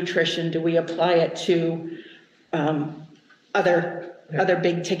school nutrition? Do we apply it to other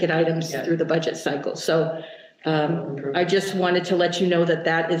big ticket items through the budget cycle? So I just wanted to let you know that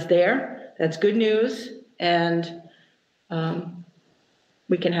that is there. That's good news. And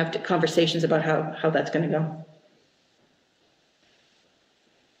we can have conversations about how that's going to go.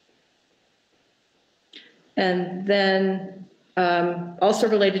 And then also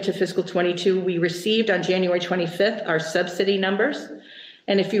related to fiscal 22, we received on January 25th our subsidy numbers.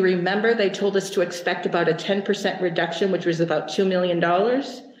 And if you remember, they told us to expect about a 10% reduction, which was about $2 million.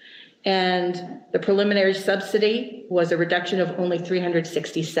 And the preliminary subsidy was a reduction of only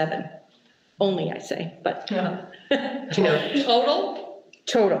 367. Only, I say, but. Yeah. Total?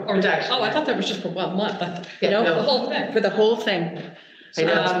 Total. Or reduction? Oh, I thought that was just for 1 month. No, the whole thing. For the whole thing. I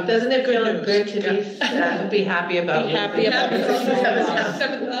know. Doesn't it feel good to be happy about? Be happy about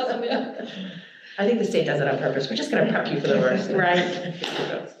 7,000, yeah. I think the state does it on purpose. We're just going to prep you for the worst. Right.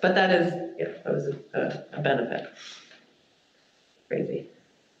 But that is, that was a benefit. Crazy.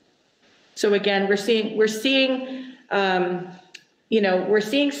 So again, we're seeing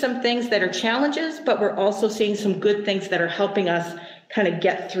some things that are challenges, but we're also seeing some good things that are helping us kind of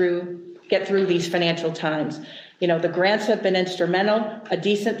get through these financial times. The grants have been instrumental. A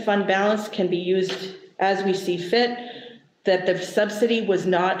decent fund balance can be used as we see fit. That the subsidy was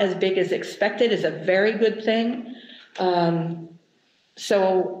not as big as expected is a very good thing.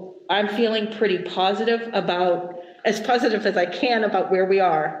 So I'm feeling pretty positive as positive as I can about where we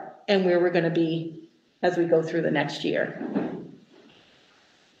are and where we're going to be as we go through the next year.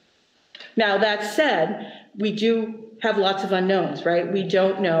 Now, that said, we do have lots of unknowns, right? We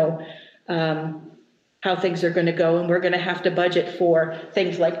don't know how things are going to go, and we're going to have to budget for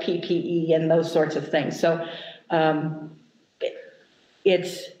things like PPE and those sorts of things. So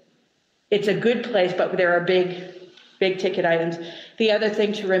it's a good place, but there are big ticket items. The other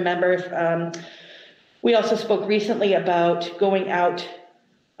thing to remember, we also spoke recently about going out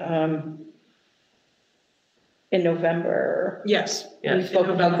in November. Yes. We spoke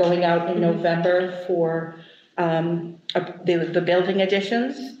about going out in November for the building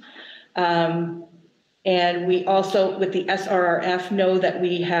additions. And we also, with the SRRF, know that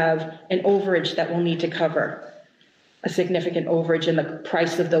we have an overage that we'll need to cover, a significant overage in the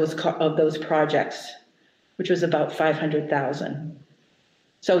price of those projects, which was about $500,000.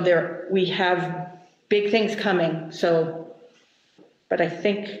 So we have big things coming. So, but I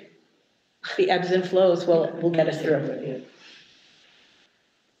think the ebbs and flows will get us through.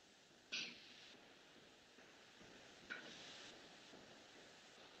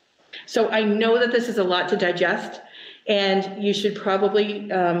 So I know that this is a lot to digest, and you should probably,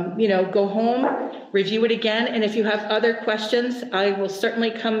 go home, review it again. And if you have other questions, I will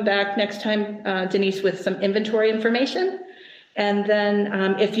certainly come back next time, Denise, with some inventory information. And then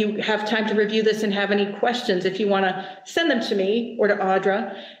if you have time to review this and have any questions, if you want to send them to me or to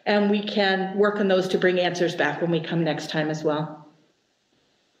Audra, and we can work on those to bring answers back when we come next time as well.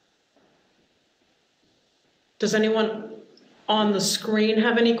 Does anyone on the screen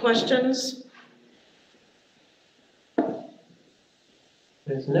have any questions?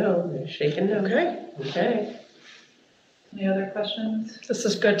 There's no, they're shaking no. Okay. Okay. Any other questions? This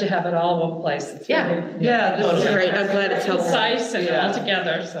is good to have it all in one place. It's Yeah. Yeah, This is great. I'm glad it's helpful. concise and all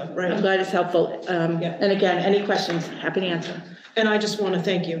together, so. I'm glad it's helpful. And again, any questions, happy to answer. And I just want to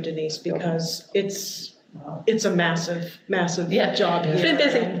thank you, Denise, because it's a massive, massive job here. It's been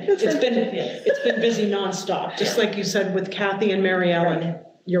busy. It's been busy nonstop, just like you said with Kathy and Mary Ellen,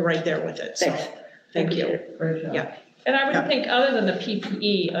 you're right there with it, so, thank you. Great job. Yeah. And I would think other than the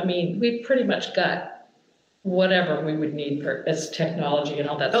PPE, I mean, we've pretty much got whatever we would need for, as technology and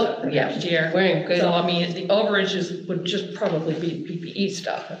all that stuff for next year. We're in good. So, I mean, the overages would just probably be PPE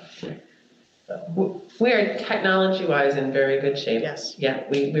stuff. We are technology-wise in very good shape. Yes. Yeah,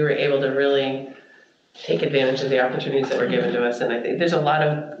 we were able to really take advantage of the opportunities that were given to us, and I think there's a lot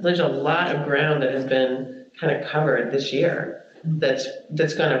of ground that has been kind of covered this year that's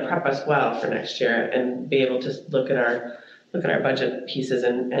going to prep us well for next year and be able to look at our budget pieces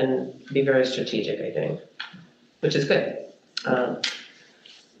and be very strategic, I think, which is good.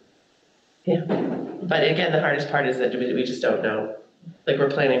 Yeah, but again, the hardest part is that we just don't know. Like, we're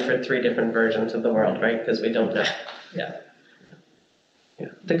planning for 3 different versions of the world, right? Because we don't know. Yeah. Yeah.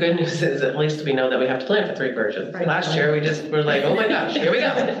 The good news is at least we know that we have to plan for 3 versions. Right. Last year, we're like, oh my gosh, here we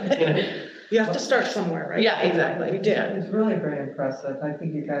go. You know? You have to start somewhere, right? Yeah, exactly. We did. It's really very impressive. I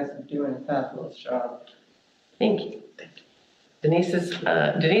think you guys are doing a fabulous job. Thank you. Denise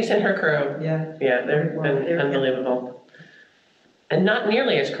and her crew. Yeah. Yeah, they're unbelievable. And not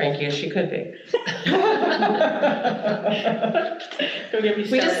nearly as cranky as she could be.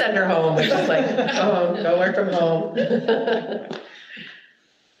 We just send her home. We're just like, go home, go work from home.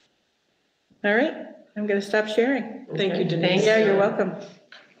 All right, I'm going to stop sharing. Thank you, Denise. Yeah, you're welcome.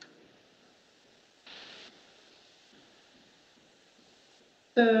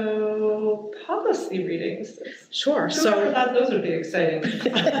 So policy readings. Sure, Whoever so, thought those would be exciting.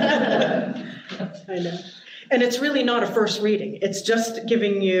 I know. And it's really not a first reading, it's just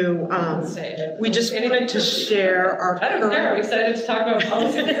giving you, we just wanted to share our I don't care, I'm excited to talk about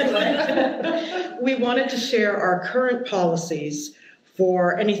policy. We wanted to share our current policies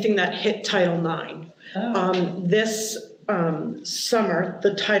for anything that hit Title IX. This summer,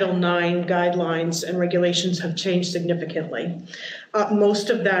 the Title IX guidelines and regulations have changed significantly. Most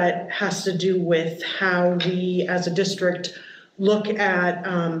of that has to do with how we, as a district, look at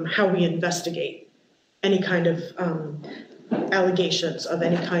how we investigate any kind of allegations of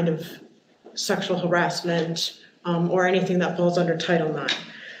any kind of sexual harassment or anything that falls under Title IX.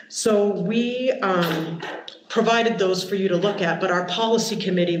 So we provided those for you to look at, but our policy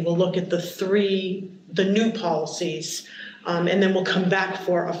committee will look at the new policies, and then we'll come back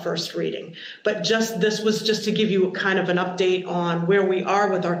for a first reading. But this was just to give you kind of an update on where we are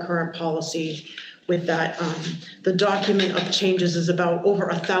with our current policy with that. The document of changes is about over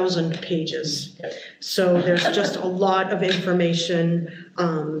 1,000 pages. So there's just a lot of information.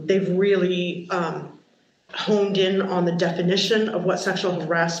 They've really honed in on the definition of what sexual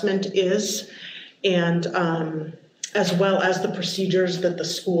harassment is, and as well as the procedures that the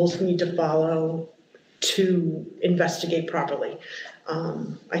schools need to follow to investigate properly.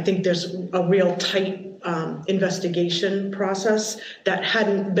 I think there's a real tight investigation process that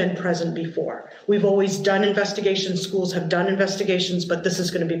hadn't been present before. We've always done investigations, schools have done investigations, but this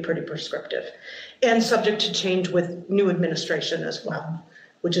is going to be pretty prescriptive and subject to change with new administration as well,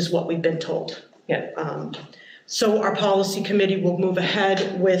 which is what we've been told. Yeah. So our policy committee will move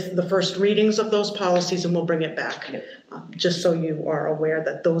ahead with the first readings of those policies and we'll bring it back. Just so you are aware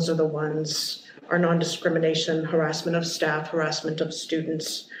that those are the ones, our non-discrimination, harassment of staff, harassment of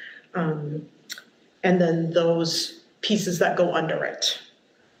students, and then those pieces that go under it,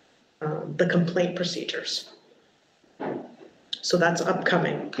 the complaint procedures. So that's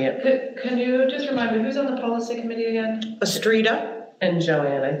upcoming. Yeah. Can you just remind me, who's on the policy committee again? Astrida. And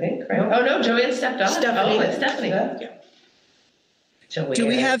Joanne, I think, right? Oh, no, Joanne stepped off. Stephanie. Oh, it's Stephanie. Yeah. Joanne. Do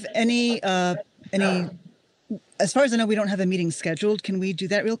we have any, as far as I know, we don't have a meeting scheduled. Can we do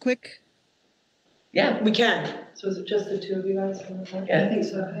that real quick? Yeah. We can. So is it just the 2 of you guys? Yeah. I think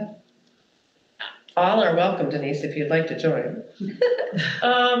so, okay. All are welcome, Denise, if you'd like to join.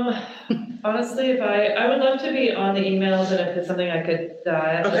 Honestly, I would love to be on the emails, and if it's something I could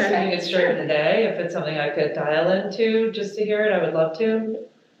dial, Okay. just reading it straight in the day, if it's something I could dial into just to hear it, I would love to.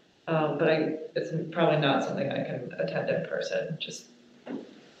 But it's probably not something I can attend in person, just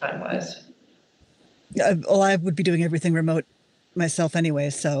time-wise. Well, I would be doing everything remote myself anyway,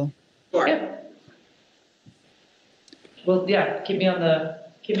 so. Sure. Yeah. Well, yeah, keep me on the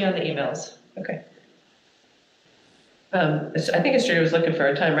emails. Okay. I think Astrida was looking for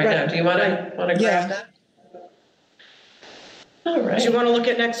a time right now. Do you want to grab that? All right. Do you want to look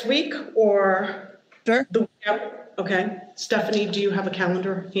at next week or? Sure. Yep. Okay. Stephanie, do you have a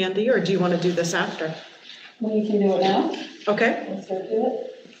calendar handy or do you want to do this after? We can do it now. Okay. Let's go do it.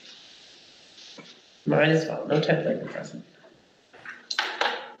 Might as well, no template present.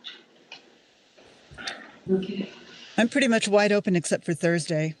 Okay. I'm pretty much wide open except for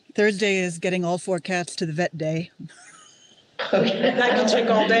Thursday. Thursday is getting all 4 cats to the vet day. Okay. That can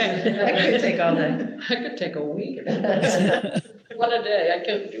take all day. That could take all day. I could take a week. One a day, I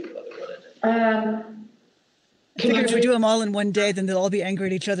couldn't do one a day. I figure if we do them all in one day, then they'll all be angry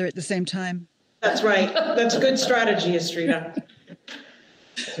at each other at the same time. That's right. That's a good strategy, Estrida.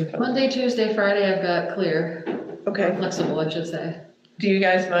 Monday, Tuesday, Friday, I've got clear. Okay. Flexible, I should say. Do you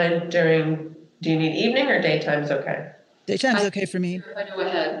guys mind do you need evening or daytime's okay? Daytime's okay for me. I do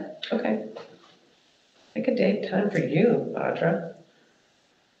ahead. Okay. Pick a daytime for you, Audra.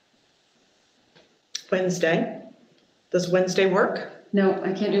 Wednesday. Does Wednesday work? No,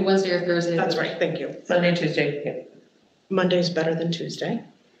 I can't do Wednesday or Thursday. That's right. Thank you. Monday, Tuesday. Yeah. Monday's better than Tuesday.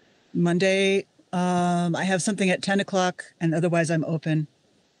 Monday, I have something at 10 o'clock and otherwise I'm open.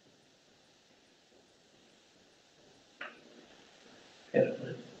 Yeah.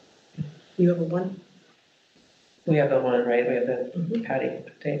 You have a 1? We have the one, right? We have the Patty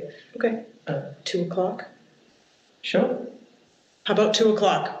update. Okay. 2 o'clock. Sure. How about 2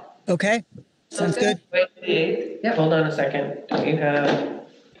 o'clock? Okay. Sounds good. Wait, the 8th. Yep. Hold on a second. Do we have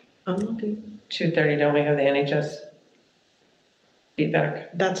I'm looking. 2:30? Don't we have the NHS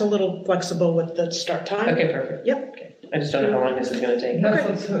feedback? That's a little flexible with the start time. Okay, perfect. Yep. Okay. I just don't know how long this is going to take.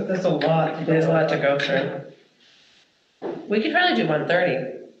 That's a lot. There's a lot to go through. We could probably do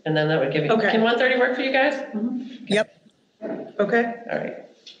 1:30, and then that would give you. Okay. Can 1:30 work for you guys? Yep. Okay. All right.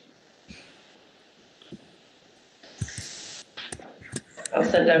 I'll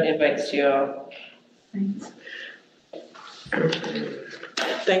send out invites to you all. Thanks.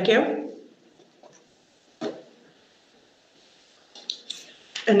 Thank you.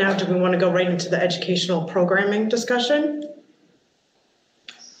 And now do we want to go right into the educational programming discussion?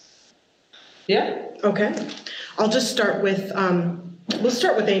 Yeah. Okay. I'll just start with, we'll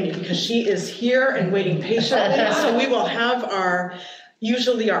start with Amy because she is here and waiting patiently. So we will have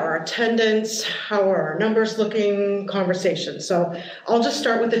usually our attendance, how are our numbers looking, conversation. So I'll just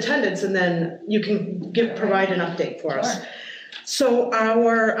start with attendance and then you can provide an update for us. So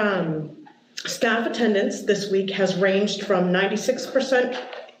our staff attendance this week has ranged from 96%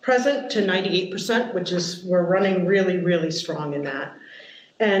 present to 98%, which is, we're running really, really strong in that.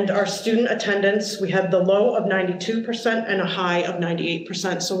 And our student attendance, we had the low of 92% and a high of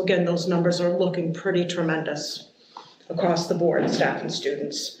 98%. So again, those numbers are looking pretty tremendous across the board, staff and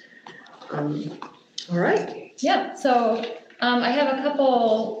students. All right. Yeah, so I have a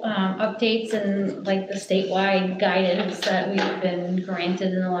couple updates in like the statewide guidance that we've been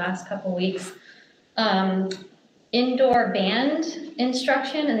granted in the last couple weeks. Indoor band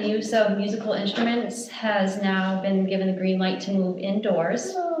instruction and the use of musical instruments has now been given the green light to move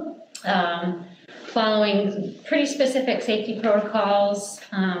indoors. Following pretty specific safety protocols,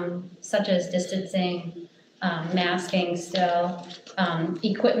 such as distancing, masking still,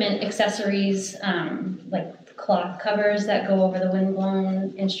 equipment, accessories, like cloth covers that go over the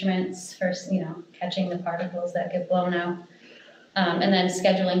windblown instruments for, catching the particles that get blown out. And then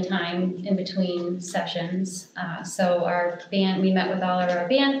scheduling time in between sessions. So our band, we met with all of our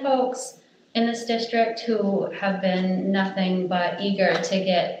band folks in this district who have been nothing but eager to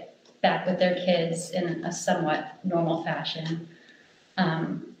get back with their kids in a somewhat normal fashion.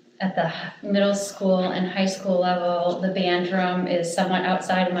 At the middle school and high school level, the band room is somewhat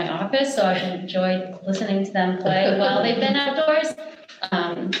outside of my office, so I've enjoyed listening to them play while they've been outdoors.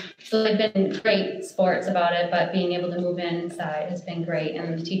 So they've been great sports about it, but being able to move inside has been great,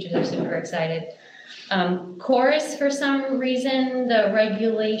 and the teachers are super excited. Chorus, for some reason, the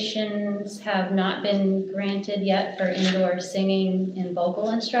regulations have not been granted yet for indoor singing and vocal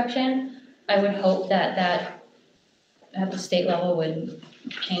instruction. I would hope that at the state level would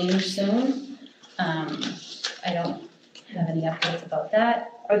change soon. I don't have any updates about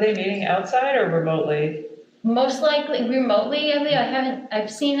that. Are they meeting outside or remotely? Most likely remotely. I've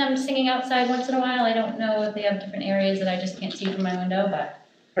seen them singing outside once in a while. I don't know if they have different areas that I just can't see from my window, but.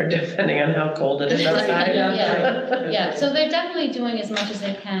 Or depending on how cold it is outside. Yeah, so they're definitely doing as much as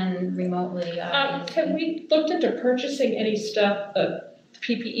they can remotely. Have we looked into purchasing any stuff,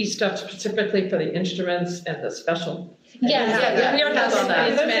 PPE stuff specifically for the instruments and the special? Yeah. We already have all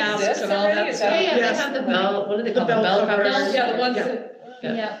that. Those Masks exist and all already? that stuff. Yeah, they have the Bell, what do they call them? Bell covers? Yeah, the ones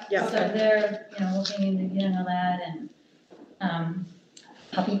Yeah. that. Yeah, so they're, looking into getting all that, and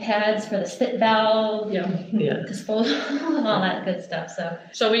puppy pads for the spit valve, Yeah. disposal, all that good stuff, so.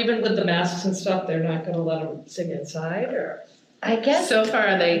 So even with the masks and stuff, they're not gonna let them sing inside, or? I guess. So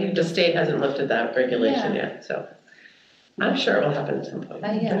far, the state hasn't lifted that regulation yet, so I'm sure it will happen at some point.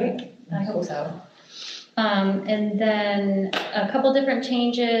 I hope so. And then a couple different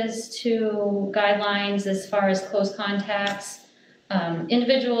changes to guidelines as far as close contacts.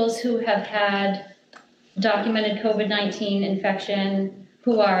 Individuals who have had documented COVID-19 infection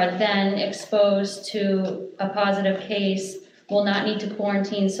who are then exposed to a positive case will not need to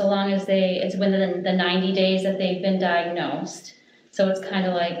quarantine so long as it's within the 90 days that they've been diagnosed. So it's kind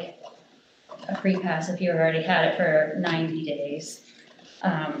of like a free pass if you've already had it for 90 days.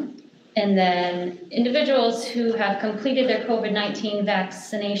 And then individuals who have completed their COVID-19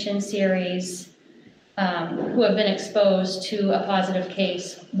 vaccination series who have been exposed to a positive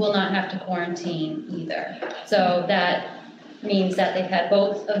case will not have to quarantine either. So that means that they've had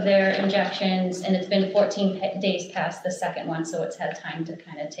both of their injections and it's been 14 days past the second one, so it's had time to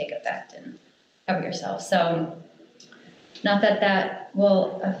kind of take effect and cover yourself. So not that that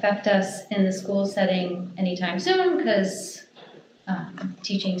will affect us in the school setting anytime soon, because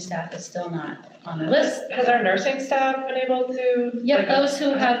teaching staff is still not on the list. Has our nursing staff been able to? Yep, those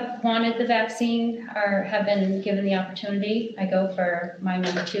who have wanted the vaccine have been given the opportunity. I go for my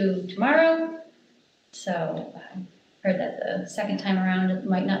number 2 tomorrow. So I heard that the second time around it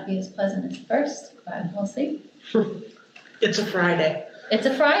might not be as pleasant as the first, but we'll see. It's a Friday. It's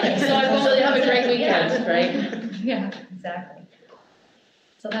a Friday, so I will. So you have a great weekend, right? Yeah, exactly.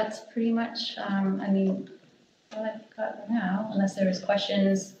 So that's pretty much, what I've got now, unless there's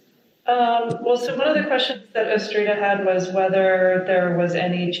questions. Well, so one of the questions that Ostrita had was whether there was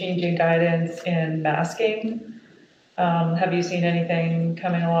any change in guidance in masking. Have you seen anything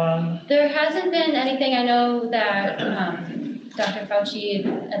coming along? There hasn't been anything. I know that Dr. Fauci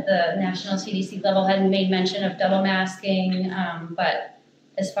at the national CDC level had made mention of double masking, but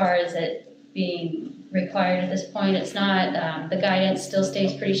as far as it being required at this point, it's not. The guidance still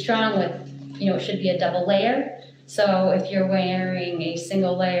stays pretty strong with, it should be a double layer. So if you're wearing a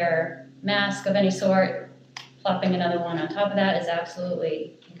single layer mask of any sort, plopping another one on top of that is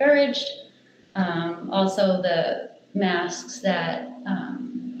absolutely encouraged. Also, the masks that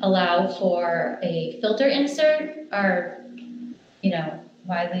allow for a filter insert are,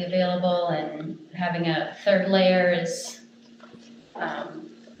 widely available, and having a third layer is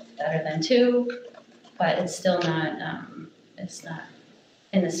better than 2, but it's still not, it's not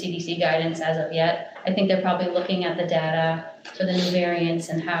in the CDC guidance as of yet. I think they're probably looking at the data for the new variants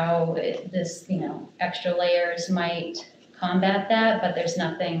and how this, extra layers might combat that, but there's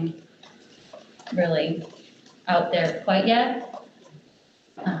nothing really out there quite yet.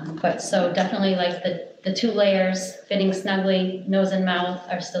 But so definitely like the 2 layers fitting snugly, nose and mouth,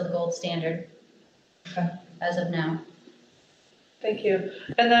 are still the gold standard as of now. Thank you.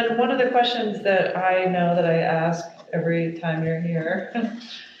 And then one of the questions that I know that I ask every time you're here,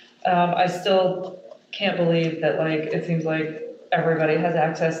 I still can't believe that it seems like everybody has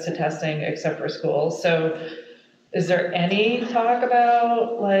access to testing except for schools. So is there any talk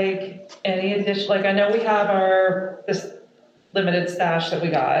about any additional, I know we have this limited stash that we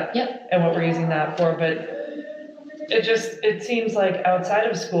got and what we're using that for, but it seems like outside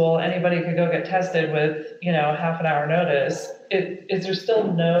of school, anybody could go get tested with, half an hour notice. Is there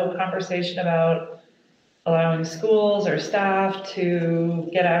still no conversation about allowing schools or staff to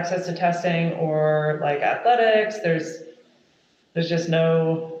get access to testing, or athletics? There's just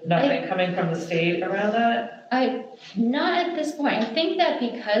nothing coming from the state around that? Not at this point. I think that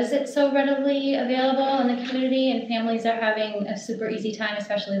because it's so readily available in the community and families are having a super easy time,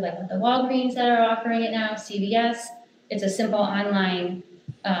 especially with the Walgreens that are offering it now, CVS, it's a simple online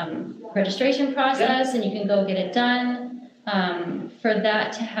registration process and you can go get it done. For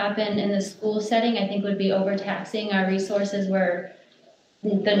that to happen in the school setting, I think would be overtaxing our resources where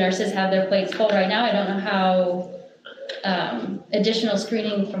the nurses have their plates full right now. I don't know how additional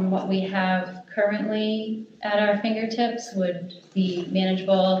screening from what we have currently at our fingertips would be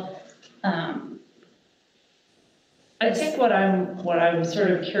manageable. I think what I'm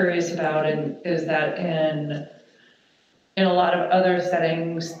sort of curious about is that in a lot of other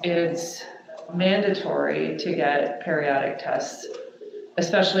settings, it's mandatory to get periodic tests,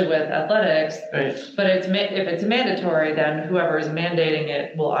 especially with athletics. Right. But if it's mandatory, then whoever is mandating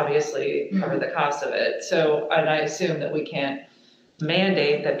it will obviously cover the cost of it. So, and I assume that we can't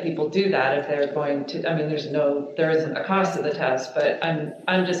mandate that people do that if they're going to. I mean, there isn't a cost to the test, but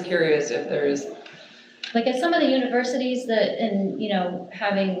I'm just curious if there's like at some of the universities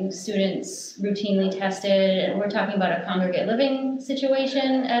having students routinely tested, and we're talking about a congregate living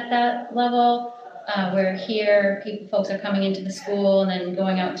situation at that level, where here folks are coming into the school and then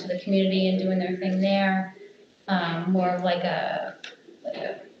going out to the community and doing their thing there. More of like a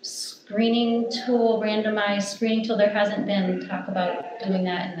screening tool, randomized screening tool. There hasn't been talk about doing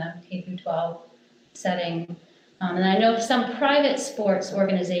that in the K through 12 setting. And I know some private sports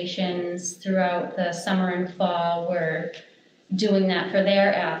organizations throughout the summer and fall were doing that for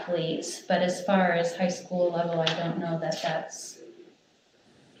their athletes. But as far as high school level, I don't know that that's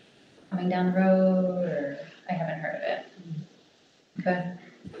coming down the road, or I haven't heard of it. Okay.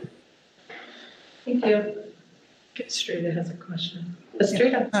 Thank you. Estrella has a question.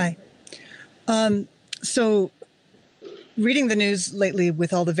 Estrella. Hi. So reading the news lately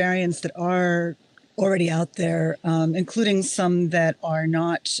with all the variants that are already out there, including some that are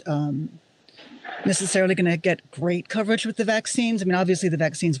not necessarily going to get great coverage with the vaccines. I mean, obviously the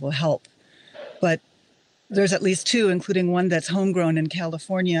vaccines will help, but there's at least two, including one that's homegrown in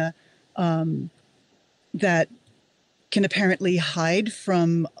California, that can apparently hide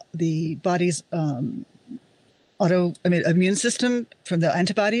from the body's immune system, from the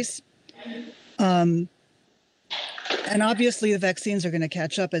antibodies. And obviously the vaccines are going to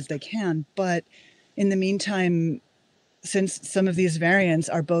catch up as they can, but in the meantime, since some of these variants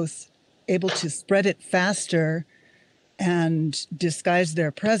are both able to spread it faster and disguise their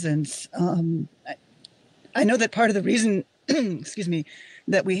presence, I know that part of the reason, excuse me,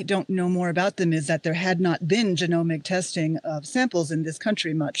 that we don't know more about them is that there had not been genomic testing of samples in this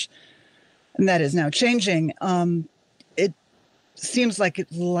country much, and that is now changing. It seems like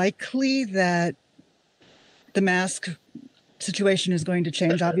it's likely that the mask situation is going to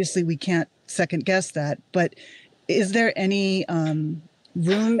change. Obviously, we can't second guess that, but is there any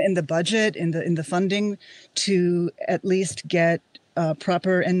room in the budget, in the funding, to at least get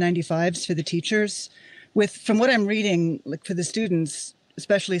proper N95s for the teachers? From what I'm reading, like for the students,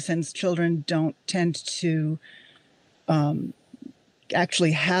 especially since children don't tend to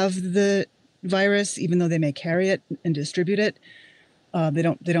actually have the virus, even though they may carry it and distribute it, they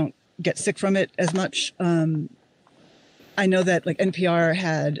don't get sick from it as much. I know that like NPR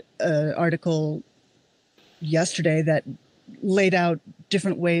had an article yesterday that laid out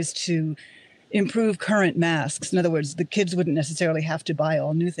different ways to improve current masks. In other words, the kids wouldn't necessarily have to buy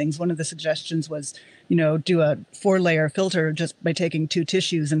all new things. One of the suggestions was, do a 4-layer filter just by taking 2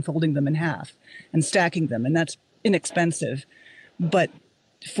 tissues and folding them in half and stacking them. And that's inexpensive. But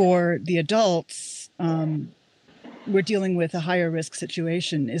for the adults, we're dealing with a higher risk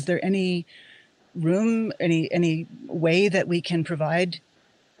situation. Is there any room, any way that we can provide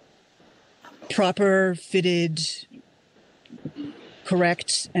proper fitted,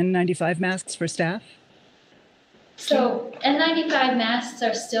 correct N95 masks for staff? So N95 masks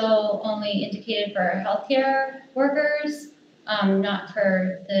are still only indicated for healthcare workers, not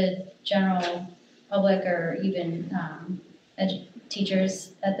for the general public or even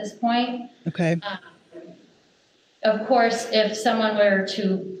teachers at this point. Okay. Of course, if someone were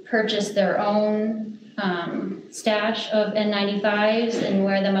to purchase their own stash of N95s and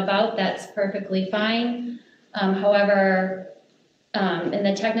wear them about, that's perfectly fine. However, in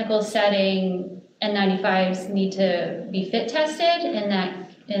the technical setting, N95s need to be fit tested, and that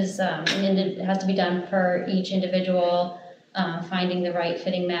is it has to be done per each individual, finding the right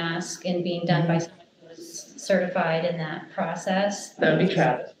fitting mask and being done by someone who is certified in that process. That would be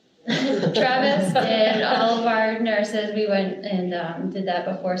Travis. Travis and all of our nurses, we went and did that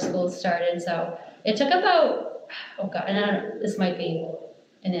before school started. So it took about, this might be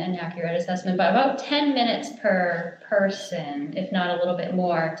an inaccurate assessment, but about 10 minutes per person, if not a little bit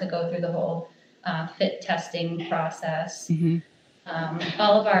more, to go through the whole fit testing process. Mm-hmm.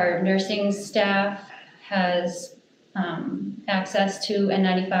 All of our nursing staff has access to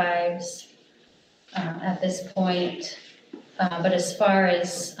N95s at this point. But as far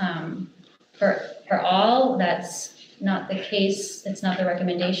as for all, that's not the case. It's not the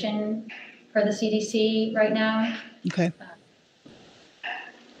recommendation for the CDC right now. Okay.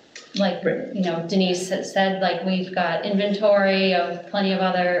 Like, Denise has said, like, we've got inventory of plenty of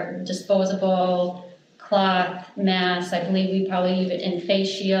other disposable cloth masks. I believe we probably even in face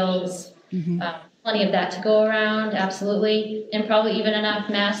shields. Mm-hmm. Plenty of that to go around, absolutely. And probably even enough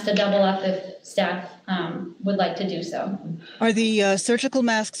masks to double up if staff would like to do so. Are the surgical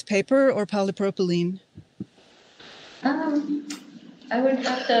masks paper or polypropylene? I would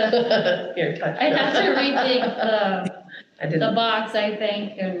have to, I'd have to rethink the box, I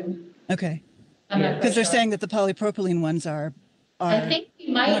think. And okay. Because they're saying that the polypropylene ones are I think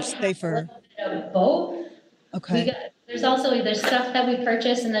we might much safer. have a little bit both. Okay. There's stuff that we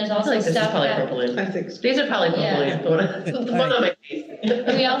purchase and there's I also think this is stuff that. polypropylene. I think so. These are polypropylene. Yeah. One on my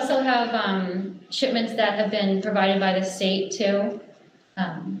face. We also have shipments that have been provided by the state too.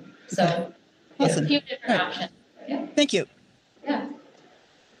 So Awesome. a few different options. Yeah. Thank you. Yeah.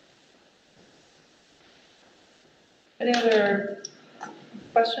 Any other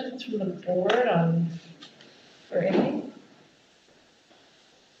questions from the board or anything?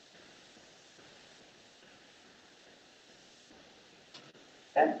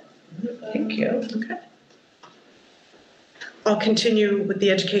 Okay. Thank you. Okay. I'll continue with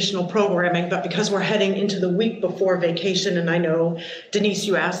the educational programming, but because we're heading into the week before vacation, and I know, Denise,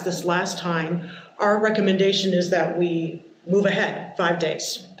 you asked this last time, our recommendation is that we move ahead 5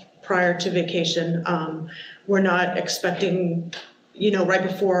 days prior to vacation. We're not expecting, right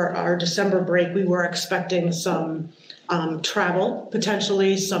before our December break, we were expecting some travel,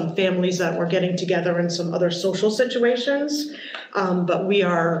 potentially some families that were getting together in some other social situations. But we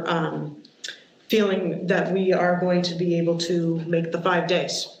are feeling that we are going to be able to make the 5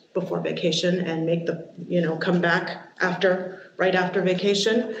 days before vacation and make come back right after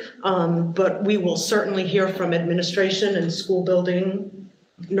vacation. But we will certainly hear from administration and school building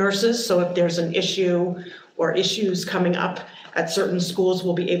nurses. So if there's an issue or issues coming up at certain schools,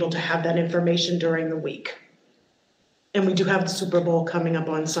 we'll be able to have that information during the week. And we do have the Super Bowl coming up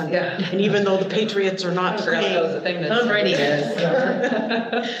on Sunday. Yeah. And even though the Patriots are not playing, Tom Brady is.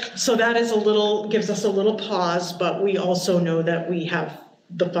 so that is gives us a little pause, but we also know that we have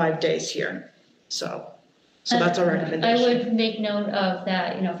the 5 days here. So that's our recommendation. I would make note of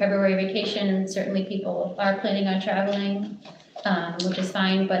that, February vacation, certainly people are planning on traveling, which is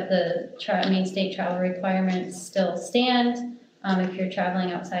fine, but the Maine state travel requirements still stand. If you're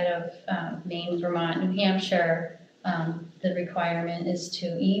traveling outside of Maine, Vermont, New Hampshire, the requirement is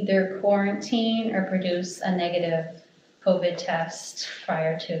to either quarantine or produce a negative COVID test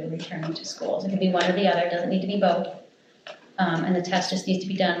prior to returning to schools. It can be one or the other, it doesn't need to be both. And the test just needs to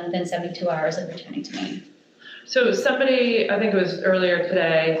be done within 72 hours of returning to Maine. So somebody, I think it was earlier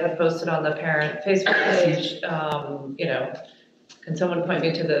today, had posted on the parent Facebook page, can someone point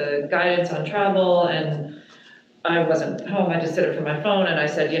me to the guidance on travel? And I wasn't home, I just did it from my phone, and I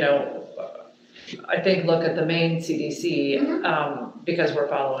said, I think look at the Maine CDC, because we're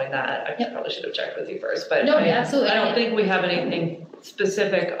following that. I probably should have checked with you first, but no, absolutely. I don't think we have anything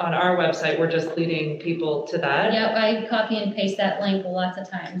specific on our website. We're just leading people to that. Yeah, I copy and paste that link lots of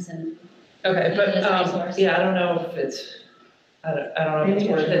times and. Okay, but I don't know if it's, I don't know if it's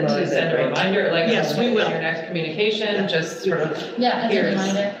worth it to send a reminder, yes, we will. Your next communication, just sort of. Yeah, as a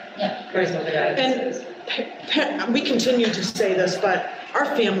reminder, yeah. Here's what the guidance is. We continue to say this, but our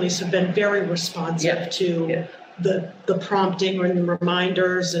families have been very responsive to the prompting and the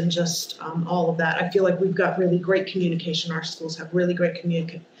reminders and just all of that. I feel like we've got really great communication. Our schools have really great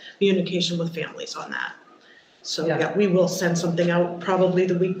communication with families on that. So we will send something out probably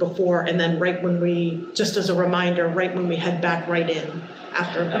the week before, and then just as a reminder, right when we head back right in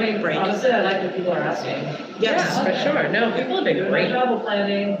after break. Honestly, I like that people are asking. Yes, for sure. No, people have been great. Travel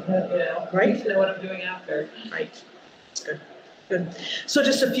planning, right? To know what I'm doing after. Right. That's good. Good. So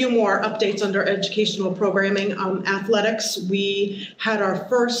just a few more updates under educational programming. Athletics, we had our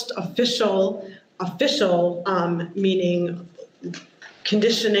first official meaning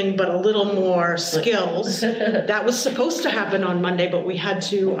conditioning, but a little more skills. That was supposed to happen on Monday, but we had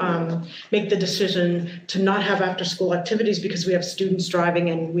to make the decision to not have after-school activities because we have students driving,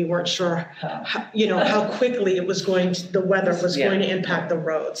 and we weren't sure how quickly the weather was going to impact the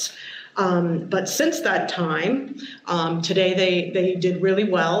roads. But since that time, today they did really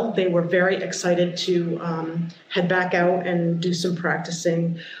well. They were very excited to head back out and do some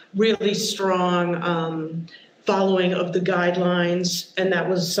practicing. Really strong following of the guidelines, and that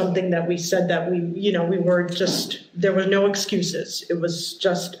was something that we said that there were no excuses. It was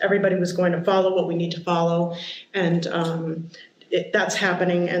just everybody was going to follow what we need to follow, and that's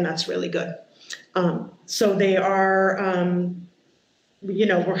happening, and that's really good. So they are.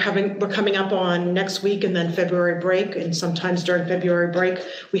 We're coming up on next week and then February break, and sometimes during February break,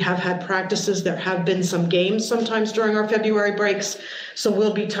 we have had practices. There have been some games sometimes during our February breaks. So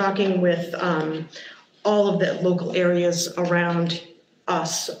we'll be talking with all of the local areas around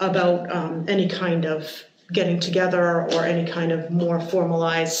us about any kind of getting together or any kind of more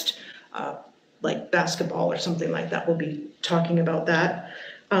formalized, like basketball or something like that. We'll be talking about that.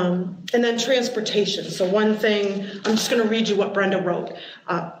 And then transportation. So one thing, I'm just going to read you what Brenda wrote.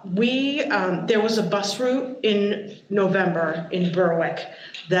 There was a bus route in November in Berwick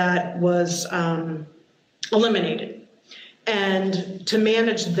that was eliminated. And to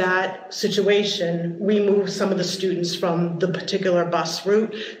manage that situation, we moved some of the students from the particular bus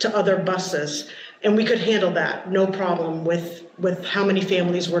route to other buses. And we could handle that, no problem, with how many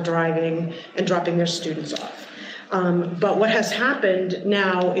families were driving and dropping their students off. But what has happened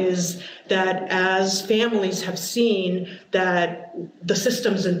now is that as families have seen that the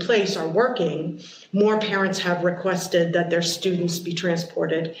systems in place are working, more parents have requested that their students be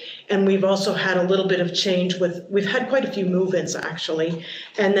transported. And we've also had a little bit of change we've had quite a few move-ins actually.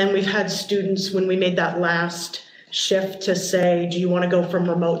 And then we've had students, when we made that last shift to say, do you want to go from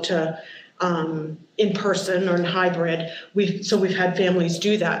remote to in person or in hybrid, we've had families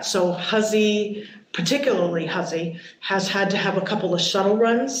do that. So Huzzy, particularly Huzzy, has had to have a couple of shuttle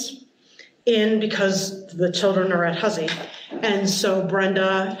runs in because the children are at Huzzy. And so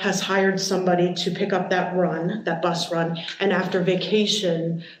Brenda has hired somebody to pick up that run, that bus run, and after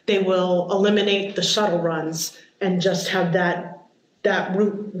vacation, they will eliminate the shuttle runs and just have that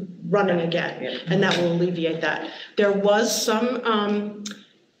route running again, and that will alleviate that. There was some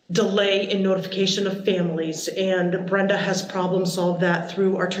delay in notification of families, and Brenda has problem solved that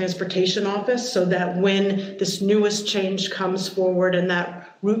through our transportation office so that when this newest change comes forward and that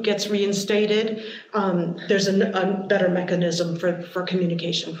route gets reinstated, there's a better mechanism for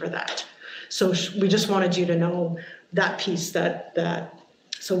communication for that. So we just wanted you to know that piece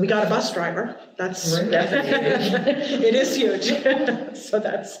so we got a bus driver. That's it is huge.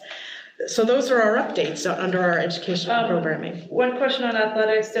 So those are our updates under our educational programming. One question on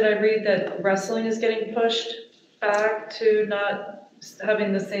athletics. Did I read that wrestling is getting pushed back to not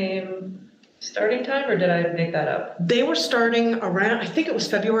having the same starting time, or did I make that up? They were starting around, I think it was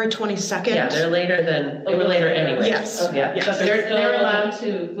February 22nd. Yeah, they were later anyway. Yes. Yeah, yes. They're allowed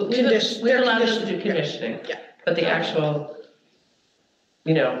to, we've allowed them to do conditioning. Yeah. But the actual,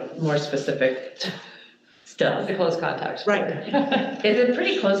 more specific stuff. The close contact. Right. It's a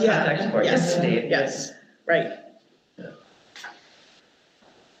pretty close contact sport. Yes, yes, right.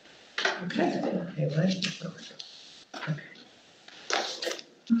 Okay.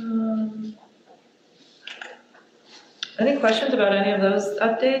 Any questions about any of those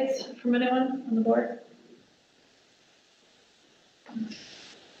updates from anyone on the board?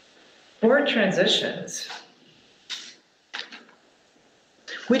 Board transitions.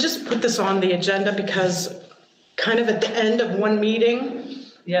 We just put this on the agenda because kind of at the end of one meeting.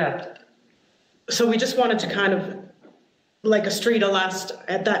 Yeah. So we just wanted to kind of, like Astrida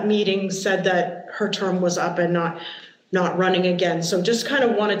at that meeting said that her term was up and not running again. So just kind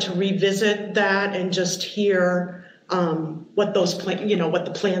of wanted to revisit that and just hear what those what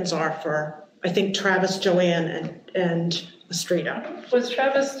the plans are for, I think, Travis, Joanne, and Astrida. Was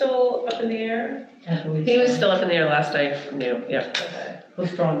Travis still up in the air? He was still up in the air last I knew, yeah. Okay. How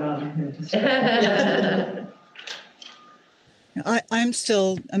strong on him.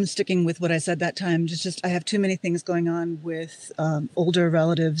 I'm sticking with what I said that time. Just I have too many things going on with older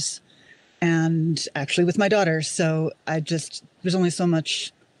relatives and actually with my daughter. So there's only so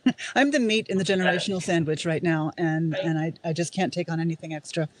much. I'm the meat in the generational sandwich right now, and I just can't take on anything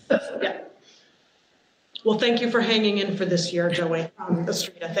extra. Yeah. Well, thank you for hanging in for this year, Joey.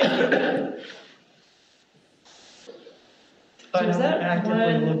 Astrida, thank you. But I'm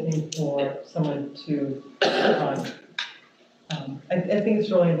actively looking for someone to I think it's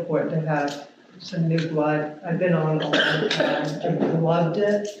really important to have some new blood. I've been on a long time. I loved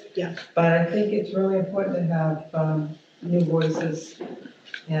it. Yeah. But I think it's really important to have new voices.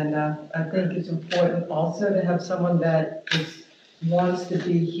 And I think it's important also to have someone that wants to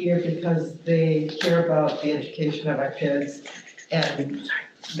be here because they care about the education of our kids. And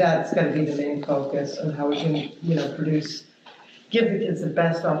that's got to be the main focus on how we can, give the kids the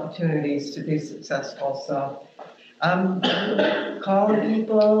best opportunities to be successful. So I'm calling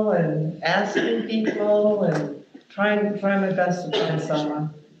people and asking people and trying my best to find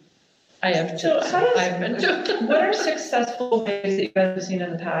someone. I have too. What are successful ways that you guys have seen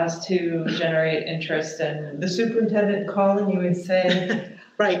in the past to generate interest in? The superintendent calling you and saying,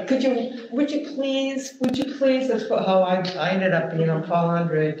 right, would you please, that's how I ended up being on Paul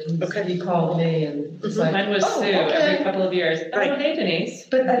Andre. He called me and it's like, mine was Sue every couple of years. Right. Oh, hey Denise.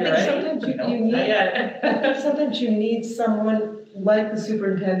 But I think sometimes you need someone like the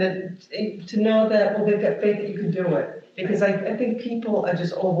superintendent to know that, they've got faith that you can do it. Because I think people are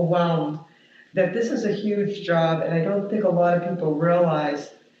just overwhelmed that this is a huge job, and I don't think a lot of people realize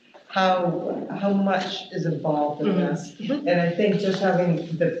how much is involved in this. And I think just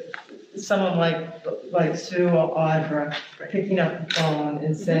having someone like Sue or Audra picking up the phone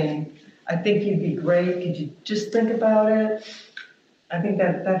and saying, I think you'd be great, could you just think about it? I think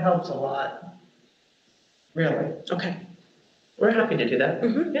that helps a lot, really. Okay. We're happy to do that.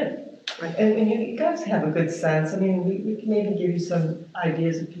 Yeah. Right. And you guys have a good sense. I mean, we can maybe give you some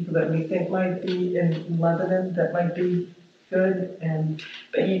ideas of people that we think might be in Lebanon that might be good.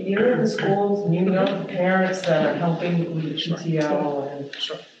 But you're in the schools and you know the parents that are helping with the PTO and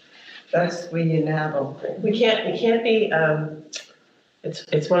that's where you nab them. We can't be,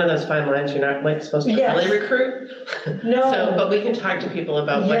 it's one of those fine lines, you're not like supposed to really recruit. No. So, but we can talk to people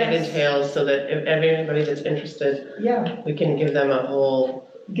about what it Yes. entails so that if anybody that's interested, Yeah. we can give them a whole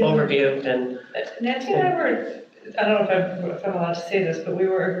overview and. Nancy and I were, I don't know if I'm allowed to say this, but we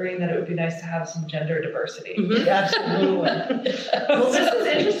were agreeing that it would be nice to have some gender diversity. Absolutely. Well, this is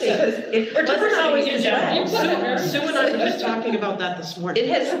interesting because it wasn't always this way. Sue and I were just talking about that this morning.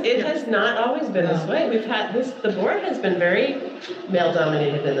 It has not always been this way. We've had this, the board has been very male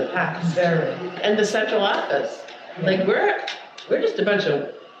dominated in the past. Very. And the central office, like we're just a bunch of,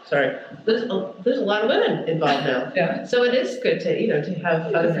 sorry, there's a lot of women involved now. Yeah. So it is good to, to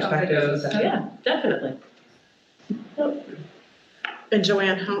have other perspectives. Yeah, definitely. And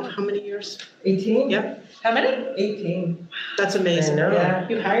Joanne, how many years? 18? Yep. How many? 18. That's amazing. I know. Yeah.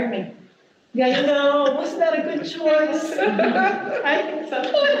 You hired me. Yeah, you know, wasn't that a good choice? I think so.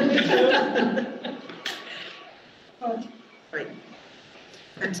 Right.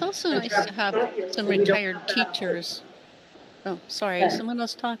 It's also nice to have some retired teachers. Oh, sorry, is someone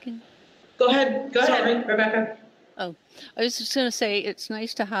else talking? Go ahead, Rebecca. Oh, I was just going to say it's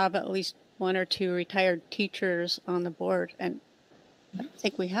nice to have at least one or two retired teachers on the board, and I don't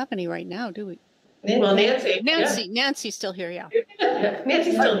think we have any right now, do we? Well, Nancy. Nancy's still here, yeah.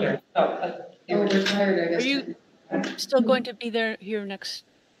 Nancy's still here. You're retired, I guess. Are you still going to be here next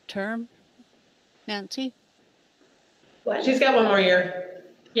term, Nancy? She's got one more year.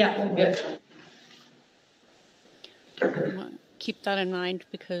 Yeah. Keep that in mind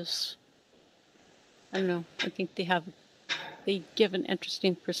because I don't know. I think they give an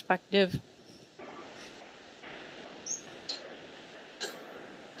interesting perspective.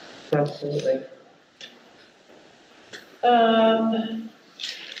 Absolutely.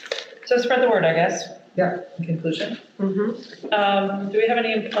 So spread the word, I guess. Yeah. In conclusion. Mm-hmm. Do we have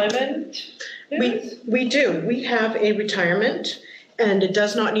any employment news? We do. We have a retirement, and it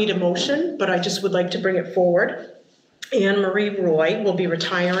does not need a motion, but I just would like to bring it forward. Anne Marie Roy will be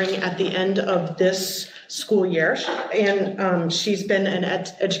retiring at the end of this school year, and she's been an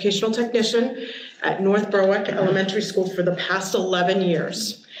educational technician at North Berwick Elementary School for the past 11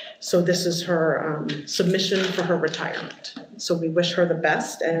 years. So this is her submission for her retirement. So we wish her the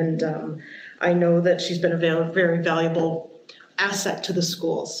best, and I know that she's been a very valuable asset to the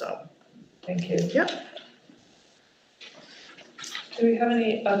school, so. Thank you. Yep. Do we have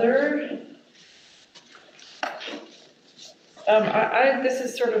any other? This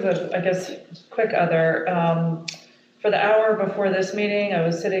is sort of a, I guess, quick other. For the hour before this meeting, I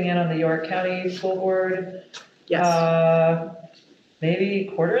was sitting in on the York County School Board. Yes.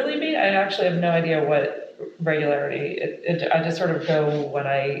 Maybe quarterly meeting? I actually have no idea what regularity. I just sort of go when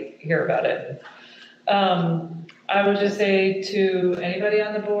I hear about it. I would just say to anybody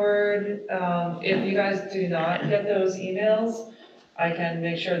on the board, if you guys do not get those emails, I can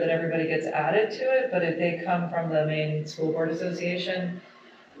make sure that everybody gets added to it, but if they come from the main school board association,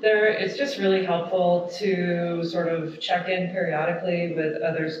 it's just really helpful to sort of check in periodically with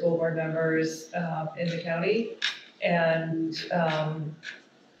other school board members in the county. And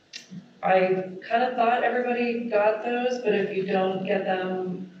I kind of thought everybody got those, but if you don't get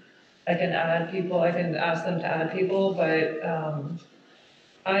them, I can add people, I can ask them to add people, but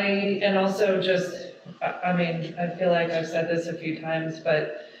and also just, I mean, I feel like I've said this a few times,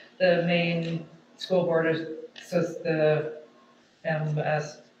 but the main school board is, so the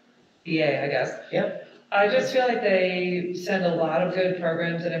MSBA, I guess. Yep. I just feel like they send a lot of good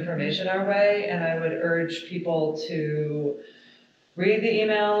programs and information our way, and I would urge people to read the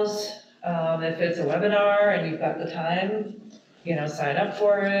emails. If it's a webinar and you've got the time, sign up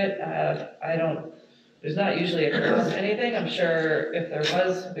for it. There's not usually a cost to anything. I'm sure if there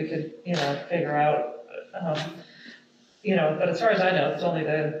was, we could, figure out, but as far as I know, it's only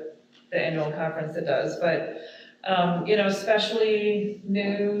the annual conference that does. But, especially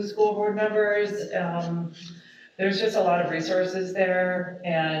new school board members, there's just a lot of resources there.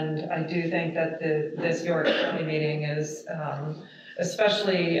 And I do think that this York County meeting is,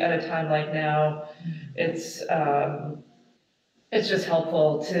 especially at a time like now, it's just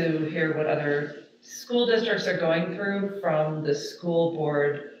helpful to hear what other school districts are going through from the school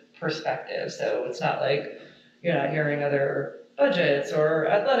board perspective. So it's not like you're not hearing other budgets or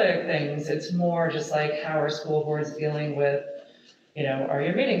athletic things. It's more just like how are school boards dealing with are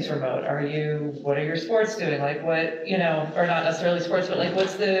your meetings remote? What are your sports doing? Like what, or not necessarily sports, but like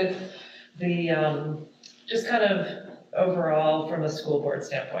what's the just kind of overall from a school board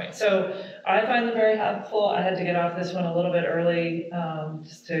standpoint. So I find them very helpful. I had to get off this one a little bit early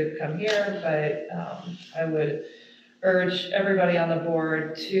just to come here, but I would urge everybody on the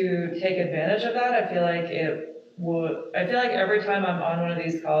board to take advantage of that. I feel like every time I'm on one of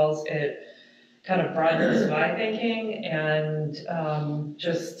these calls, it kind of broadens my thinking and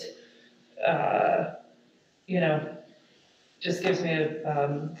just gives me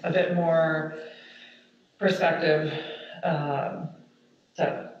a bit more perspective.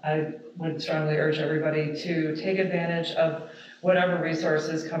 So I would strongly urge everybody to take advantage of whatever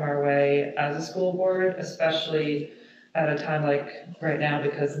resources come our way as a school board, especially at a time like right now,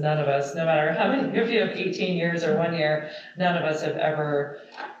 because none of us, no matter how many of you have 18 years or 1 year, none of us have ever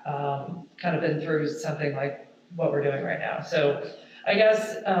kind of been through something like what we're doing right now. So I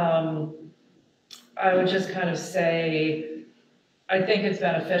guess I would just kind of say, I think it's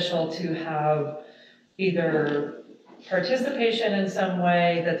beneficial to have either participation in some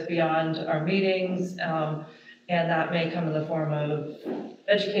way that's beyond our meetings, and that may come in the form of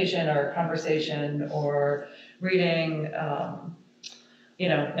education or conversation or reading,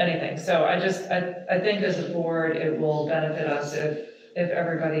 anything. So I think as a board, it will benefit us if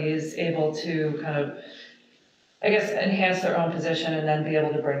everybody is able to kind of, I guess, enhance their own position and then be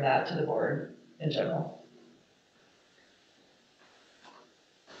able to bring that to the board in general.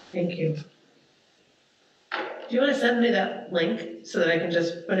 Thank you. Do you want to send me that link so that I can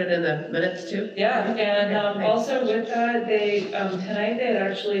just put it in the minutes too? Yeah, and also with that, tonight they had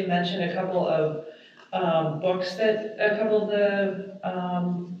actually mentioned a couple of books that a couple of the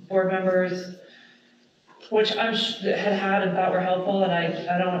board members, which had and thought were helpful, and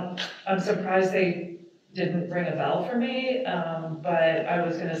I'm surprised they didn't ring a bell for me, but I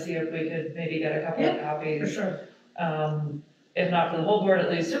was gonna see if we could maybe get a couple of copies. For sure. If not for the whole board, at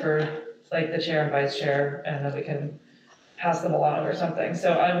least for like the chair and vice chair, and then we can pass them along or something.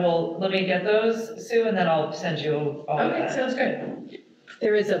 So let me get those, Sue, and then I'll send you all of that. Okay, sounds good.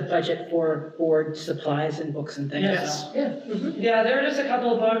 There is a budget for board supplies and books and things. Yes. So. Yeah. Mm-hmm. Yeah, there were just a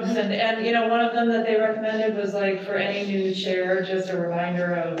couple of books, and one of them that they recommended was like for any new chair, just a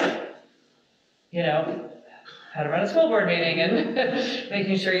reminder of, how to run a school board meeting and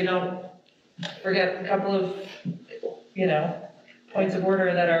making sure you don't forget a couple of, points of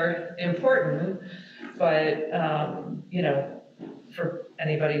order that are important, but, for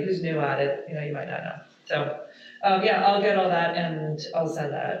anybody who's new at it, you might not know. So, I'll get all that and I'll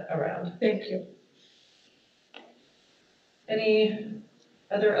send that around. Thank you. Any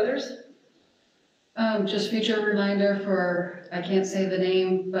others? Just future reminder for, I can't say the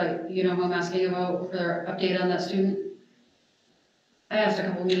name, but you know who I'm asking about for update on that student? I asked a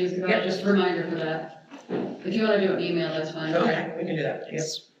couple meetings ago, just a reminder for that. If you want to do an email, that's fine. Okay, we can do that,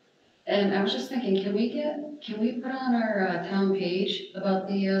 yes. And I was just thinking, can we put on our town page about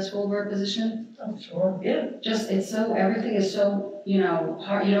the school board position? Oh, sure. Yeah. Everything is so,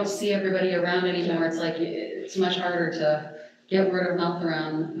 hard, you don't see everybody around anymore. It's like, it's much harder to get word of mouth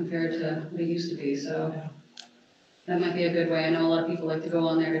around compared to what it used to be, so that might be a good way. I know a lot of people like to go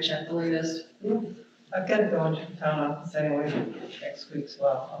on there to check the latest. I've got to go into the town office anyway next week, so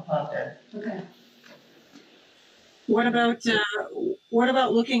I'll pop in. Okay. What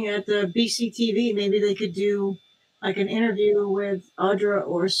about looking at the BCTV? Maybe they could do like an interview with Audra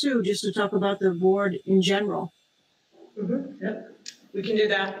or Sue just to talk about the board in general. Mm-hmm. Yep. We can do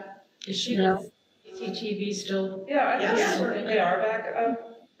that. Is she BCTV still? Yeah, I think they are back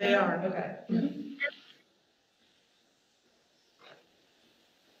up. They are. Okay. Mm-hmm.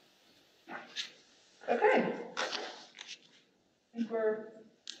 Okay. I think we're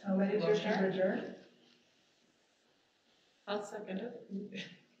ready to adjourn. I'll second it.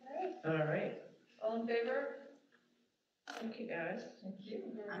 All right. All right. All in favor? Thank you, guys. Thank you.